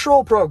under the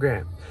control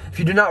program. If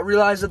you do not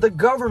realize that the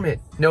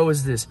government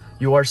knows this,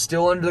 you are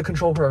still under the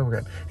control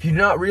program. If you do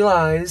not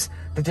realize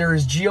that there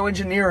is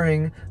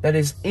geoengineering that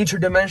is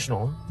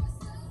interdimensional,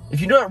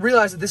 if you do not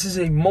realize that this is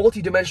a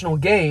multi-dimensional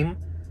game,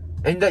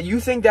 and that you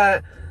think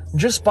that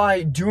just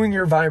by doing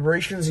your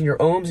vibrations and your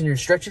ohms and your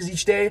stretches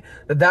each day,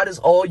 that is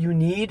all you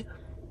need,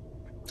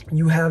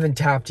 you haven't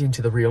tapped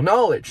into the real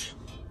knowledge.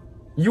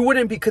 You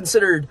wouldn't be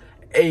considered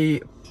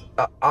a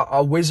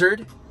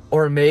wizard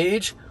or a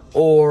mage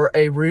or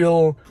a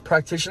real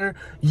practitioner.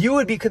 You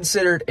would be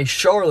considered a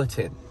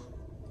charlatan.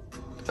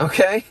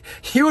 Okay?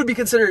 You would be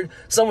considered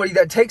somebody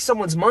that takes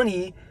someone's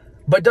money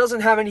but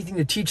doesn't have anything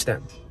to teach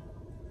them.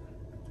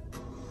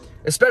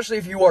 Especially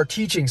if you are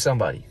teaching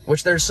somebody,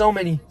 which there's so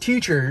many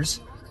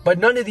teachers, but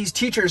none of these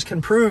teachers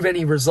can prove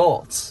any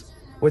results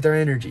with their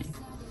energy.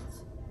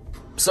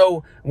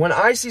 So when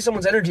I see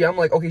someone's energy, I'm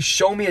like, okay,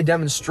 show me a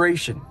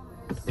demonstration.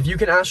 If you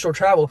can astral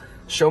travel,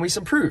 show me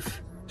some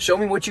proof. Show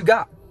me what you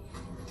got.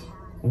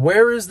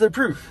 Where is the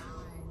proof?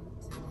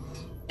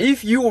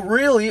 If you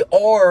really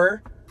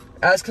are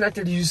as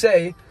connected as you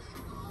say,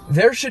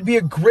 there should be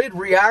a grid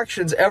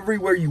reactions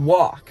everywhere you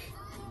walk.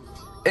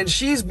 And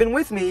she's been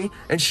with me,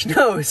 and she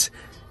knows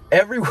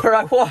everywhere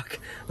I walk,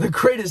 the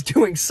grid is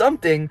doing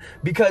something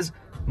because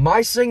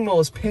my signal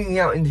is pinging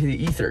out into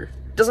the ether.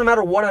 Doesn't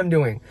matter what I'm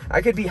doing.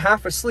 I could be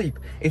half asleep.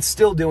 It's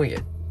still doing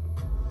it.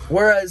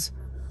 Whereas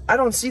I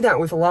don't see that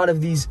with a lot of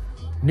these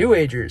New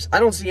Agers. I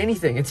don't see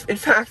anything. In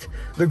fact,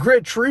 the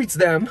grid treats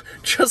them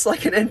just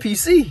like an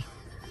NPC.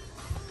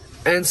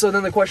 And so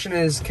then the question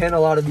is, can a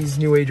lot of these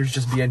New Agers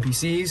just be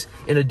NPCs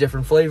in a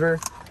different flavor?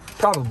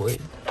 Probably.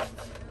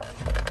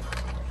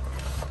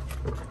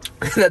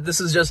 That this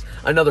is just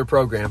another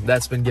program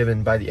that's been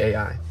given by the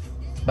AI,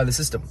 by the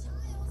system,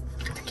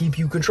 to keep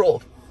you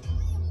controlled.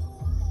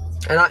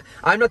 And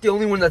I'm not the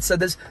only one that said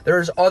this.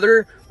 There's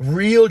other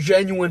real,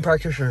 genuine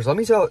practitioners. Let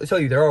me tell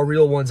you, there are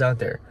real ones out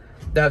there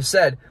that have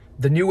said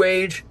the New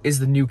Age is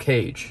the new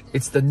cage.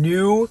 It's the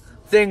new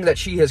thing that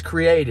she has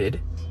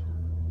created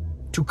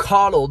to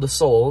coddle the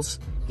souls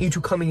into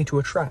coming into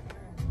a trap.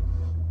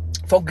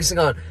 Focusing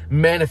on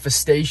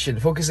manifestation,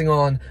 focusing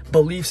on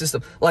belief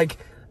system. Like,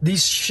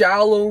 these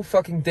shallow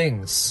fucking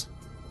things.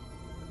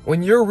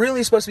 When you're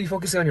really supposed to be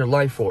focusing on your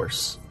life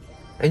force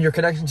and your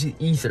connection to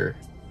the ether.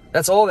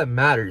 That's all that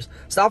matters.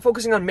 Stop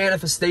focusing on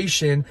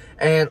manifestation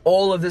and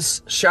all of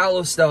this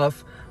shallow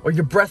stuff or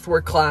your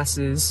breathwork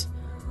classes.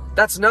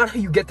 That's not how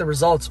you get the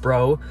results,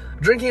 bro.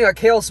 Drinking a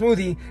kale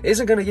smoothie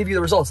isn't going to give you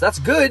the results. That's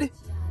good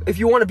if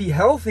you want to be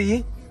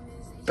healthy,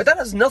 but that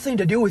has nothing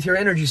to do with your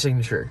energy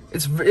signature.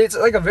 It's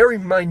like a very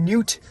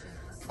minute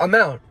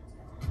amount.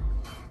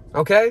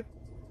 Okay?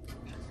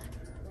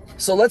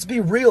 So let's be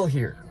real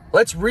here.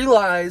 Let's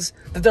realize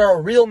that there are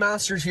real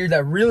masters here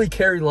that really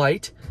carry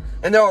light,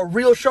 and there are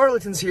real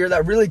charlatans here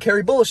that really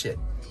carry bullshit.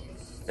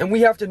 And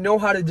we have to know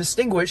how to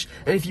distinguish,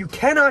 and if you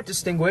cannot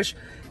distinguish,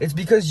 it's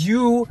because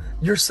you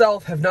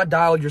yourself have not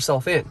dialed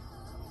yourself in.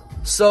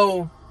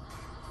 So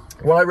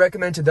what I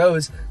recommend to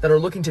those that are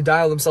looking to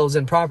dial themselves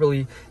in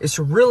properly is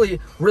to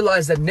really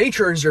realize that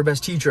nature is your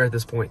best teacher at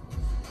this point.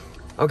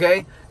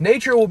 Okay?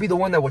 Nature will be the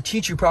one that will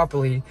teach you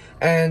properly,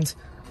 and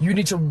you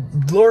need to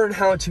learn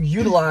how to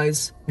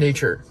utilize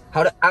nature,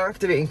 how to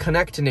activate and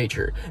connect to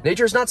nature.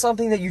 Nature is not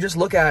something that you just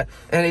look at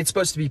and it's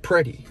supposed to be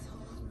pretty.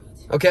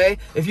 Okay?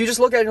 If you just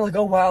look at it and you're like,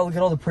 oh wow, look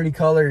at all the pretty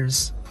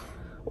colors.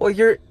 Well,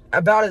 you're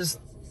about as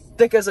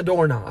thick as a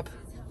doorknob.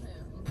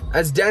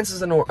 As dense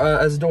as a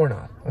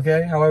doorknob.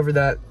 Okay? However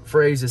that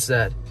phrase is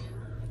said.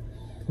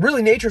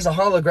 Really, nature is a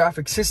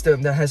holographic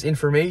system that has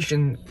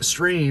information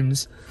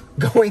streams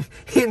going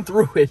in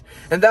through it.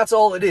 And that's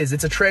all it is.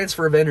 It's a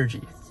transfer of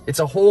energy. It's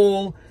a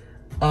whole,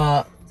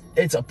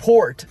 it's a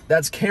port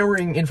that's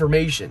carrying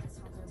information.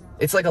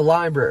 It's like a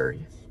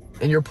library,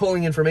 and you're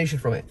pulling information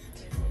from it.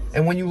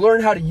 And when you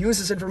learn how to use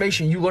this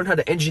information, you learn how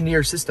to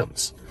engineer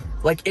systems.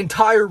 Like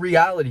entire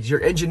realities,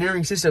 you're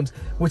engineering systems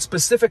with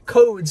specific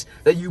codes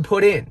that you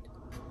put in.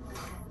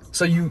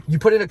 So you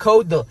put in a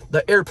code,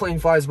 the airplane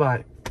flies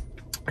by.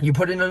 You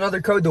put in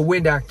another code, the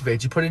wind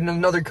activates. You put in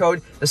another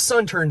code, the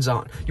sun turns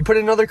on. You put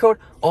in another code,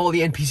 all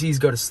the NPCs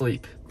go to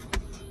sleep.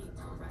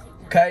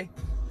 Okay?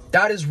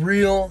 That is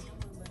real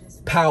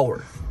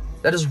power.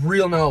 That is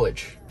real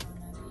knowledge.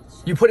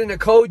 You put in a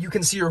code, you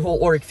can see your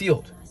whole auric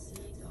field.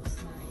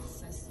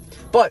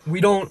 But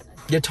we don't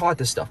get taught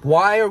this stuff.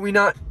 Why are we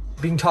not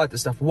being taught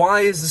this stuff?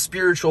 Why is the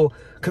spiritual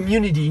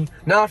community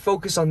not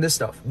focused on this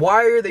stuff?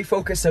 Why are they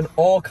focused on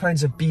all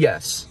kinds of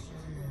BS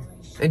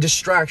and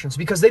distractions?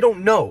 Because they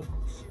don't know.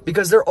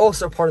 Because they're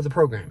also part of the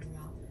programming.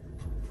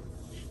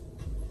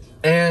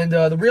 And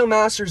the real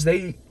masters,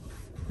 they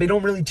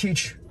don't really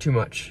teach too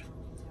much.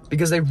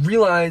 Because they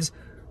realize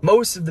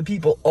most of the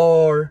people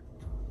are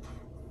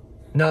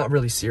not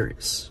really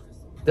serious.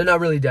 They're not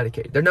really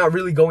dedicated. They're not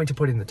really going to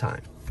put in the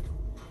time.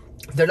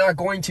 They're not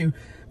going to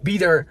be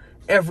there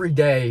every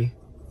day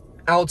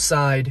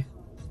outside,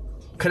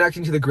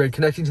 connecting to the grid,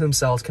 connecting to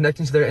themselves,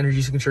 connecting to their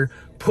energy signature,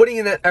 putting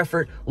in that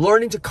effort,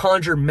 learning to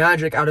conjure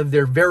magic out of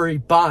their very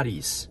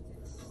bodies.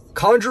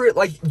 Conjure it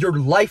like your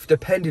life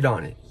depended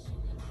on it.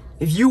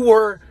 If you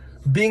were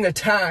being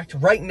attacked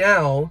right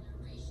now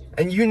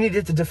and you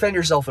needed to defend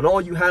yourself and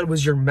all you had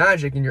was your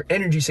magic and your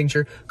energy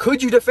signature,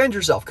 could you defend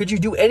yourself? Could you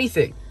do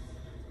anything?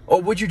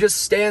 Or would you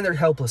just stand there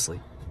helplessly?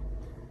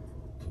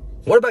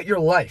 What about your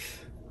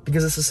life?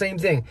 Because it's the same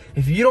thing.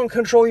 If you don't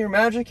control your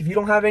magic, if you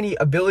don't have any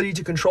ability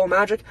to control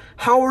magic,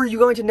 how are you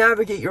going to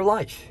navigate your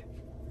life?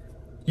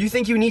 You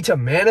think you need to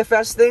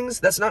manifest things?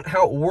 That's not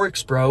how it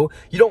works, bro.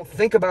 You don't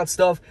think about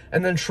stuff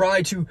and then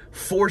try to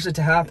force it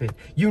to happen.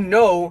 You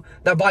know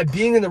that by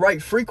being in the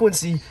right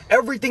frequency,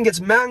 everything gets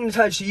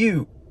magnetized to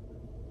you.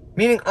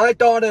 Meaning I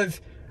thought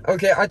of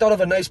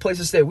a nice place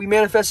to stay. We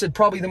manifested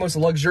probably the most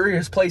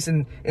luxurious place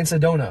in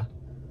Sedona.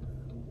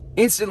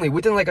 Instantly,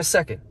 within like a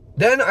second.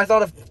 Then I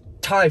thought of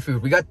Thai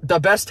food. We got the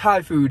best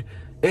Thai food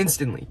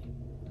instantly.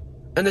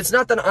 And it's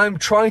not that I'm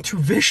trying to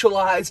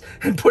visualize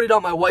and put it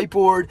on my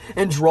whiteboard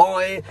and draw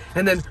it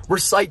and then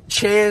recite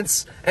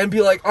chants and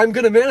be like, I'm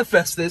going to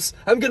manifest this.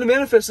 I'm going to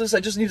manifest this. I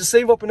just need to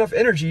save up enough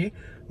energy.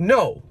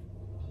 No.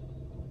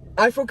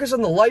 I focus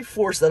on the life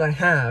force that I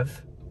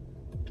have.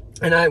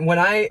 And when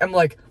I am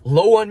like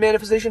low on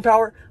manifestation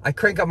power, I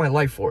crank up my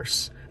life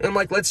force. And I'm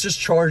like, let's just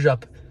charge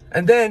up.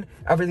 And then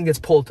everything gets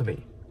pulled to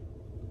me.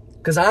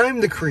 Because I'm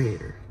the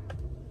creator.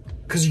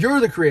 Because you're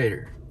the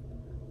creator.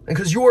 And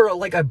because you are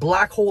like a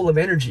black hole of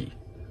energy.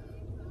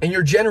 And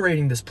you're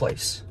generating this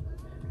place.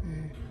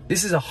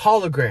 This is a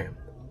hologram.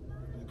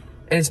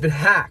 And it's been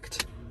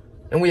hacked.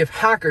 And we have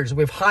hackers, and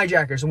we have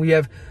hijackers, and we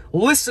have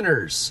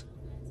listeners.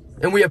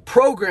 And we have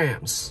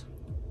programs.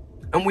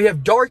 And we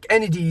have dark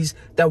entities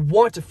that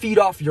want to feed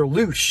off your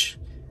loosh.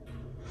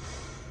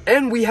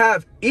 And we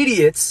have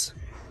idiots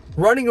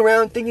running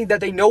around thinking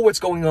that they know what's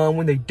going on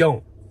when they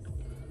don't.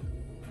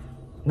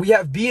 We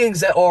have beings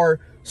that are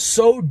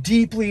so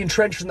deeply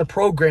entrenched in the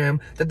program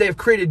that they have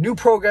created new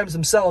programs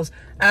themselves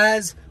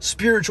as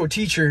spiritual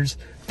teachers,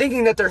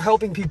 thinking that they're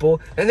helping people,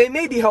 and they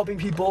may be helping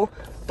people,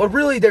 but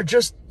really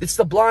it's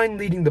the blind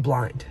leading the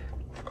blind.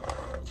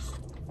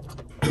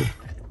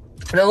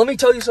 Now let me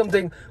tell you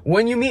something,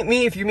 when you meet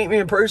me, if you meet me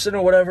in person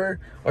or whatever,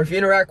 or if you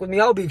interact with me,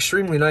 I'll be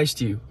extremely nice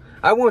to you.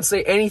 I won't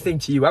say anything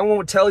to you. I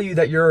won't tell you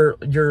that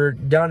you're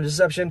down to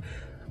deception.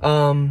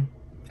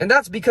 And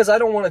that's because I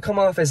don't want to come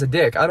off as a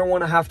dick. I don't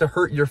want to have to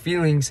hurt your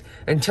feelings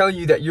and tell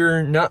you that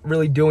you're not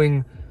really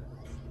doing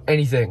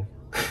anything.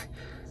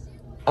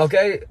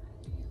 Okay?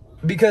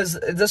 Because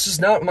that's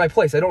just not my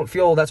place. I don't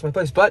feel that's my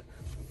place. But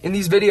in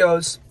these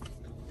videos,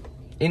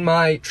 in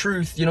my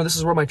truth, this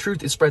is where my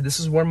truth is spread. This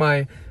is where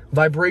my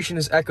vibration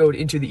is echoed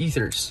into the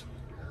ethers.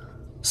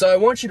 So I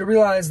want you to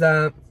realize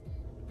that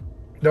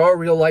there are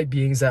real light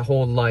beings that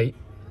hold light.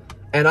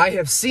 And I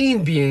have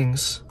seen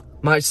beings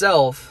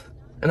myself,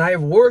 and I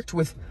have worked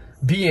with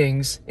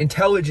beings,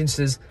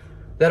 intelligences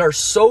that are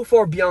so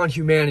far beyond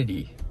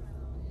humanity.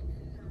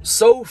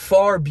 So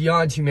far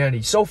beyond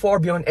humanity. So far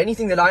beyond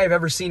anything that I have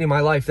ever seen in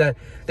my life, that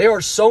they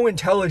are so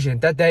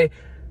intelligent that it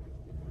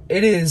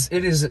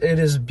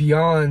is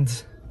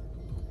beyond.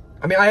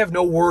 I mean, I have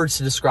no words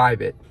to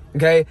describe it.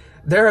 Okay?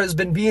 There has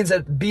been beings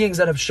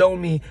that have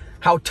shown me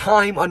how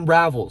time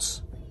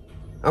unravels.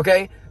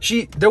 Okay?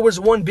 There was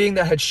one being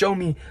that had shown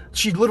me,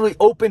 she literally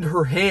opened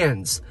her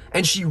hands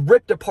and she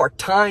ripped apart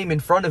time in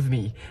front of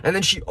me. And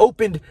then she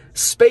opened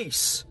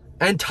space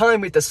and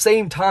time at the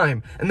same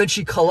time. And then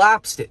she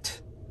collapsed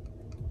it.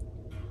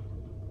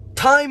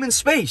 Time and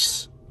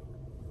space.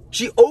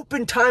 She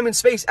opened time and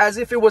space as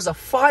if it was a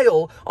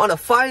file on a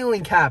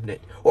filing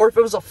cabinet. Or if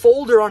it was a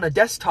folder on a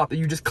desktop that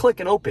you just click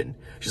and open.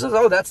 She says,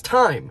 oh, that's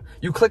time.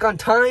 You click on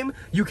time,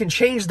 you can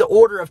change the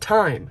order of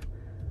time.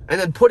 And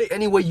then put it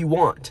any way you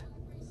want.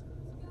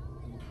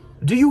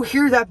 Do you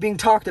hear that being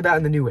talked about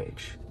in the New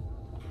Age?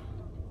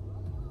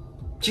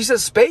 She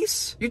says,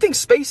 space? You think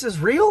space is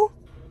real?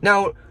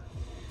 Now,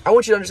 I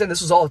want you to understand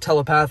this was all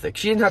telepathic.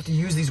 She didn't have to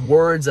use these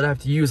words that I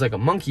have to use like a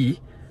monkey.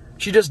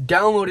 She just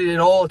downloaded it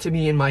all to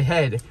me in my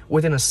head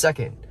within a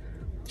second.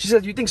 She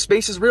said, you think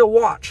space is real?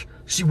 Watch.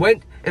 She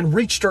went and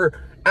reached her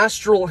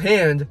astral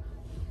hand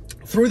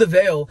through the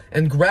veil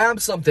and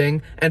grabbed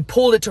something and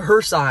pulled it to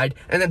her side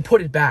and then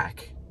put it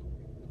back.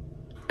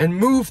 And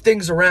moved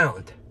things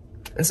around.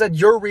 And said,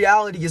 your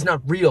reality is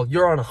not real.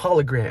 You're on a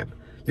hologram.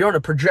 You're on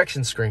a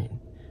projection screen.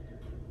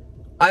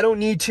 I don't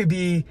need to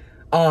be,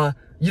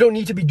 you don't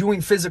need to be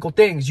doing physical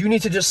things. You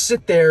need to just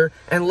sit there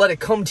and let it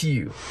come to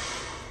you.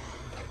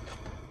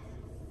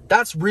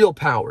 That's real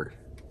power.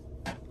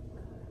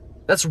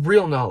 That's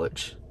real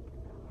knowledge.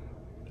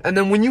 And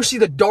then when you see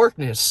the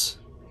darkness,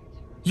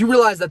 you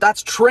realize that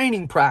that's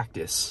training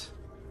practice.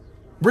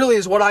 Really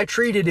is what I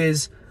treated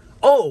as,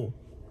 oh,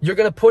 you're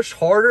going to push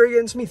harder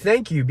against me?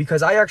 Thank you,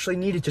 because I actually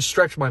needed to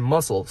stretch my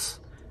muscles.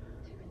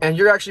 And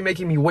you're actually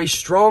making me way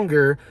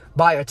stronger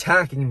by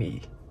attacking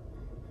me.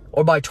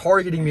 Or by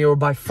targeting me, or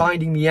by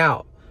finding me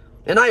out.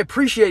 And I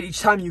appreciate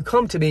each time you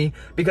come to me,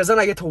 because then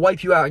I get to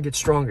wipe you out and get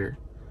stronger.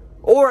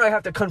 or I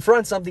have to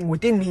confront something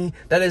within me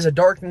that is a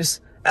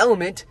darkness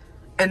element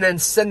and then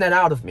send that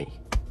out of me.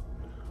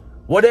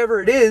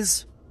 Whatever it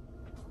is,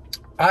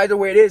 either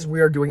way it is,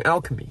 we are doing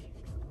alchemy.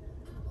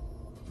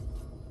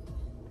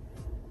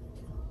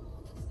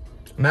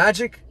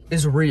 Magic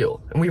is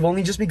real, and we've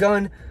only just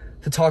begun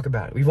to talk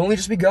about it. We've only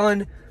just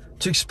begun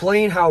to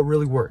explain how it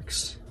really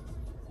works.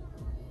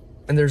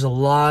 And there's a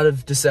lot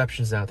of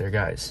deceptions out there,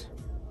 guys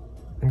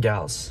and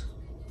gals.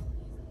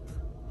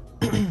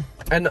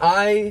 And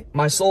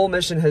my soul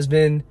mission has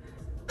been,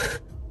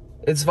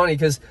 it's funny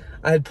because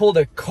I had pulled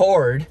a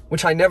card,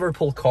 which I never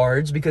pull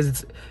cards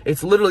because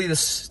it's literally the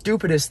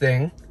stupidest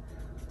thing.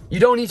 You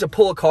don't need to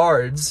pull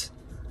cards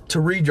to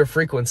read your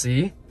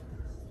frequency.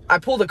 I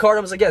pulled a card,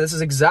 I was like, yeah, this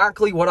is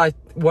exactly what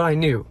I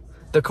knew.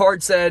 The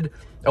card said,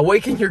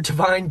 awaken your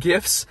divine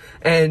gifts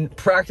and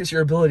practice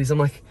your abilities. I'm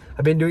like,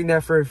 I've been doing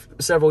that for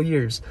several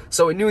years.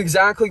 So it knew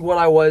exactly what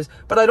I was,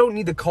 but I don't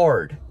need the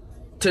card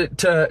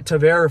to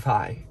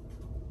verify.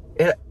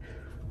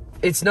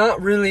 It's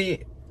not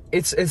really,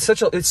 it's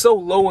so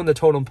low on the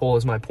totem pole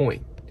is my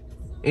point.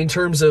 In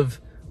terms of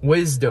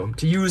wisdom,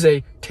 to use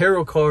a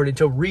tarot card and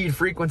to read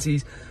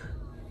frequencies.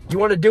 You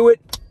want to do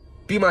it?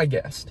 Be my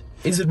guest.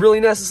 Is it really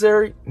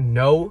necessary?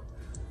 No.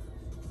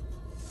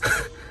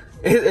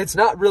 It's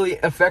not really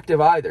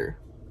effective either.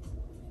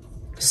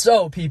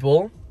 So,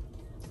 people,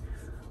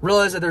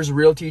 realize that there's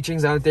real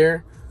teachings out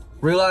there.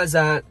 Realize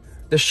that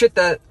the shit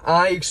that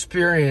I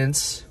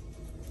experience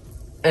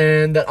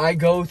and that I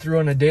go through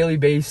on a daily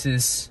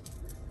basis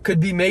could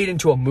be made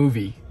into a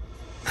movie.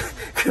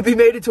 Could be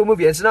made into a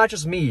movie. It's not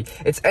just me.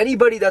 It's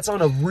anybody that's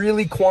on a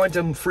really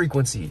quantum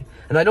frequency.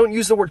 And I don't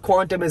use the word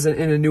quantum as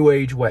in a new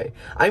age way.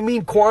 I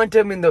mean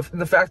quantum in the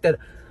fact that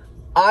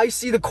I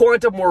see the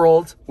quantum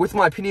world with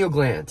my pineal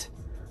gland.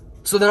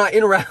 So then I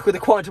interact with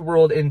the quantum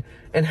world and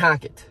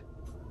hack it.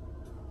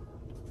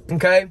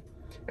 Okay?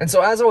 And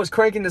so as I was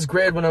cranking this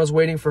grid when I was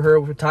waiting for her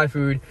with Thai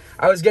food,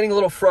 I was getting a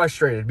little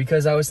frustrated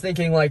because I was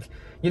thinking like,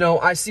 you know,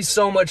 I see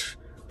so much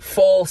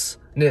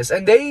falseness.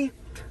 And the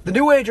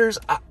New Agers,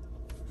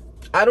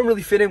 I don't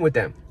really fit in with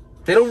them.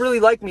 They don't really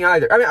like me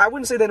either. I mean, I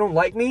wouldn't say they don't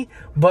like me,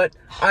 but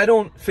I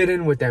don't fit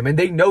in with them. And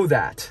they know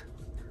that.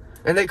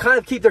 And they kind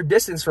of keep their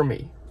distance from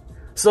me.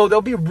 So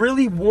they'll be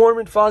really warm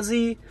and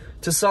fuzzy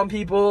to some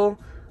people.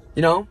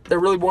 You know, they're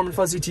really warm and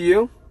fuzzy to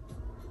you.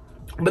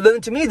 But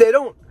then to me, they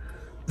don't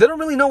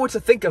really know what to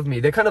think of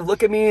me. They kind of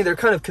look at me, they're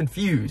kind of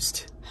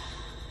confused.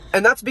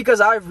 And that's because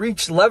I've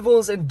reached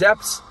levels and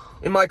depths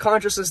in my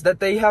consciousness that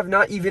they have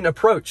not even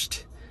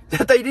approached.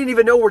 That they didn't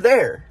even know were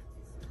there.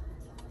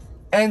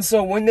 And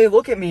so when they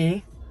look at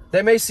me,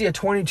 they may see a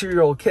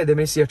 22-year-old kid. They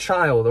may see a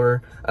child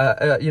or,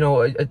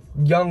 a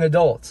young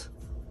adult.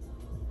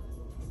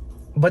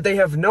 But they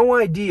have no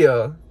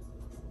idea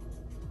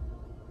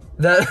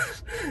that,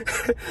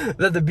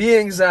 that the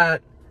being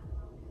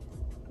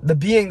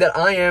that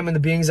I am and the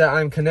beings that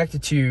I'm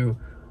connected to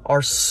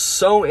are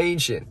so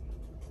ancient.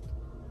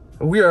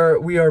 We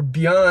are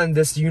beyond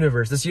this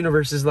universe. This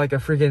universe is like a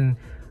freaking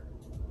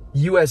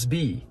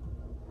USB.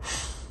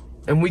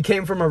 And we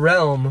came from a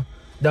realm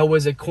that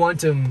was a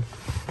quantum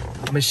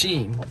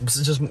machine.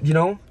 It's just, you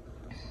know?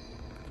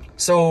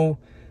 So,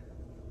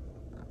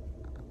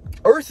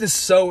 Earth is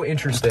so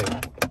interesting.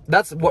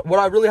 That's what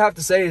I really have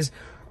to say is,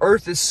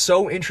 Earth is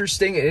so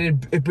interesting,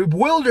 and it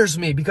bewilders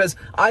me because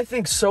I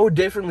think so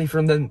differently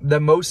from the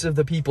most of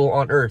the people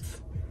on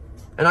Earth.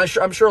 And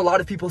I'm sure a lot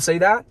of people say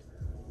that.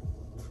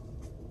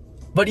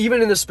 But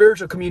even in the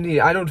spiritual community,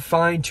 I don't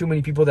find too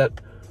many people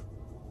that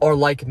are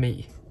like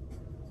me.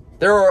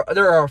 There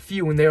are a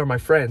few, and they are my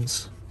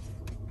friends.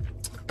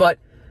 But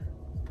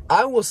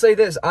I will say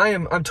this,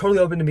 I'm totally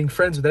open to being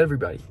friends with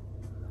everybody.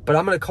 But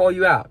I'm gonna call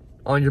you out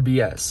on your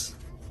BS.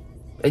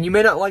 And you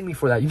may not like me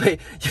for that. You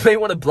may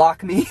want to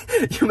block me.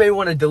 You may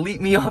want to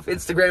delete me off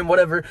Instagram,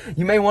 whatever.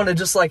 You may want to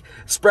just like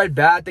spread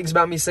bad things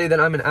about me, say that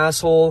I'm an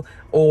asshole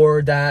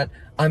or that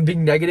I'm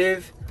being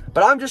negative.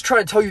 But I'm just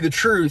trying to tell you the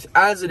truth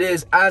as it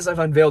is, as I've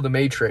unveiled the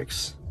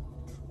Matrix.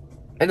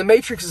 And the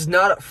Matrix is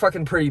not a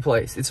fucking pretty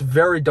place. It's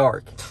very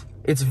dark.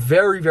 It's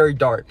very, very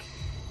dark.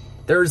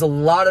 There is a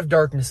lot of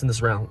darkness in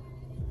this realm.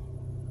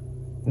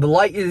 The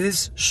light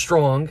is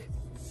strong,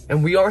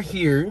 and we are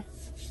here.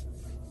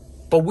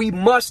 But we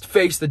must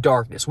face the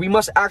darkness. We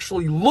must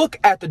actually look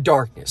at the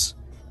darkness.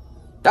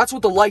 That's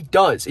what the light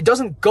does. It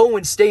doesn't go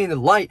and stay in the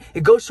light.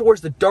 It goes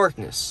towards the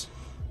darkness.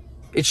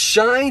 It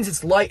shines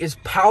its light as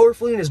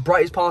powerfully and as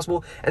bright as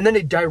possible, and then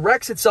it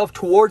directs itself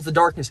towards the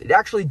darkness. It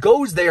actually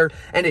goes there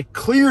and it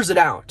clears it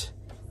out.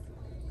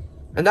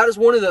 And that is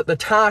one of the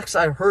tasks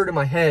I've heard in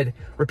my head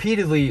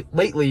repeatedly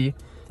lately,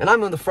 and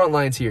I'm on the front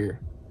lines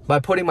here. By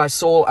putting my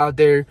soul out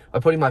there, by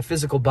putting my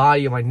physical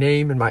body and my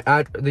name and my,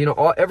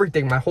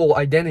 everything, my whole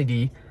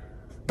identity.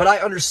 But I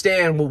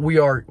understand what we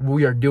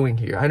are doing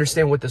here. I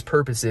understand what this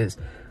purpose is.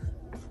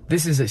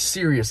 This is a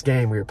serious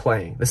game we are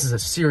playing. This is a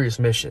serious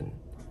mission.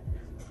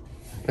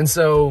 And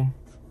so,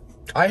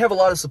 I have a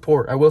lot of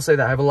support. I will say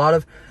that. I have a lot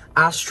of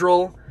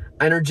astral,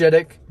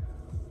 energetic,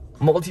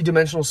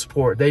 multi-dimensional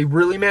support. They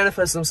really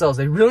manifest themselves.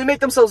 They really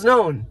make themselves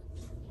known.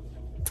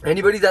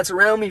 Anybody that's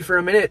around me for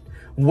a minute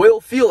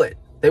will feel it.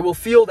 They will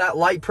feel that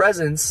light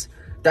presence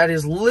that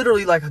is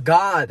literally like a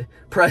God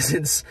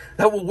presence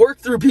that will work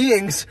through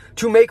beings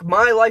to make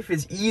my life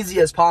as easy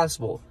as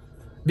possible.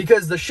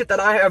 Because the shit that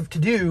I have to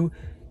do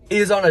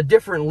is on a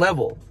different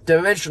level,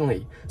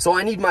 dimensionally. So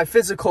I need my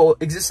physical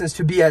existence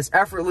to be as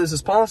effortless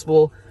as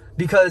possible,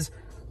 because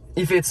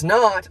if it's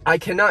not, I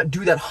cannot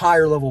do that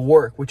higher level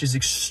work, which is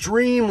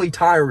extremely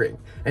tiring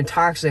and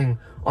taxing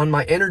on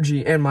my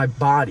energy and my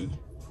body.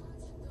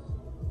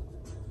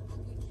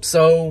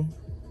 So,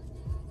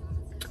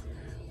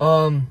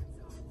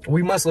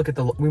 we must look at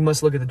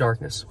the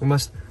darkness. We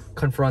must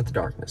confront the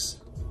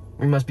darkness.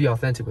 We must be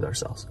authentic with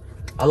ourselves.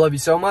 I love you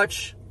so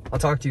much. I'll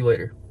talk to you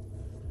later.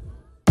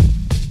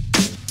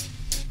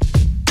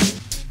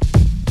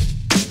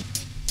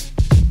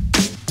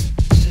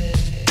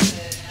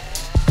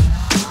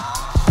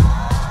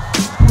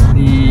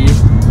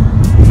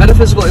 The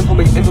metaphysical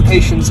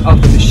implications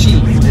of the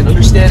machine, and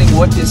understanding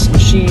what this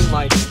machine,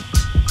 like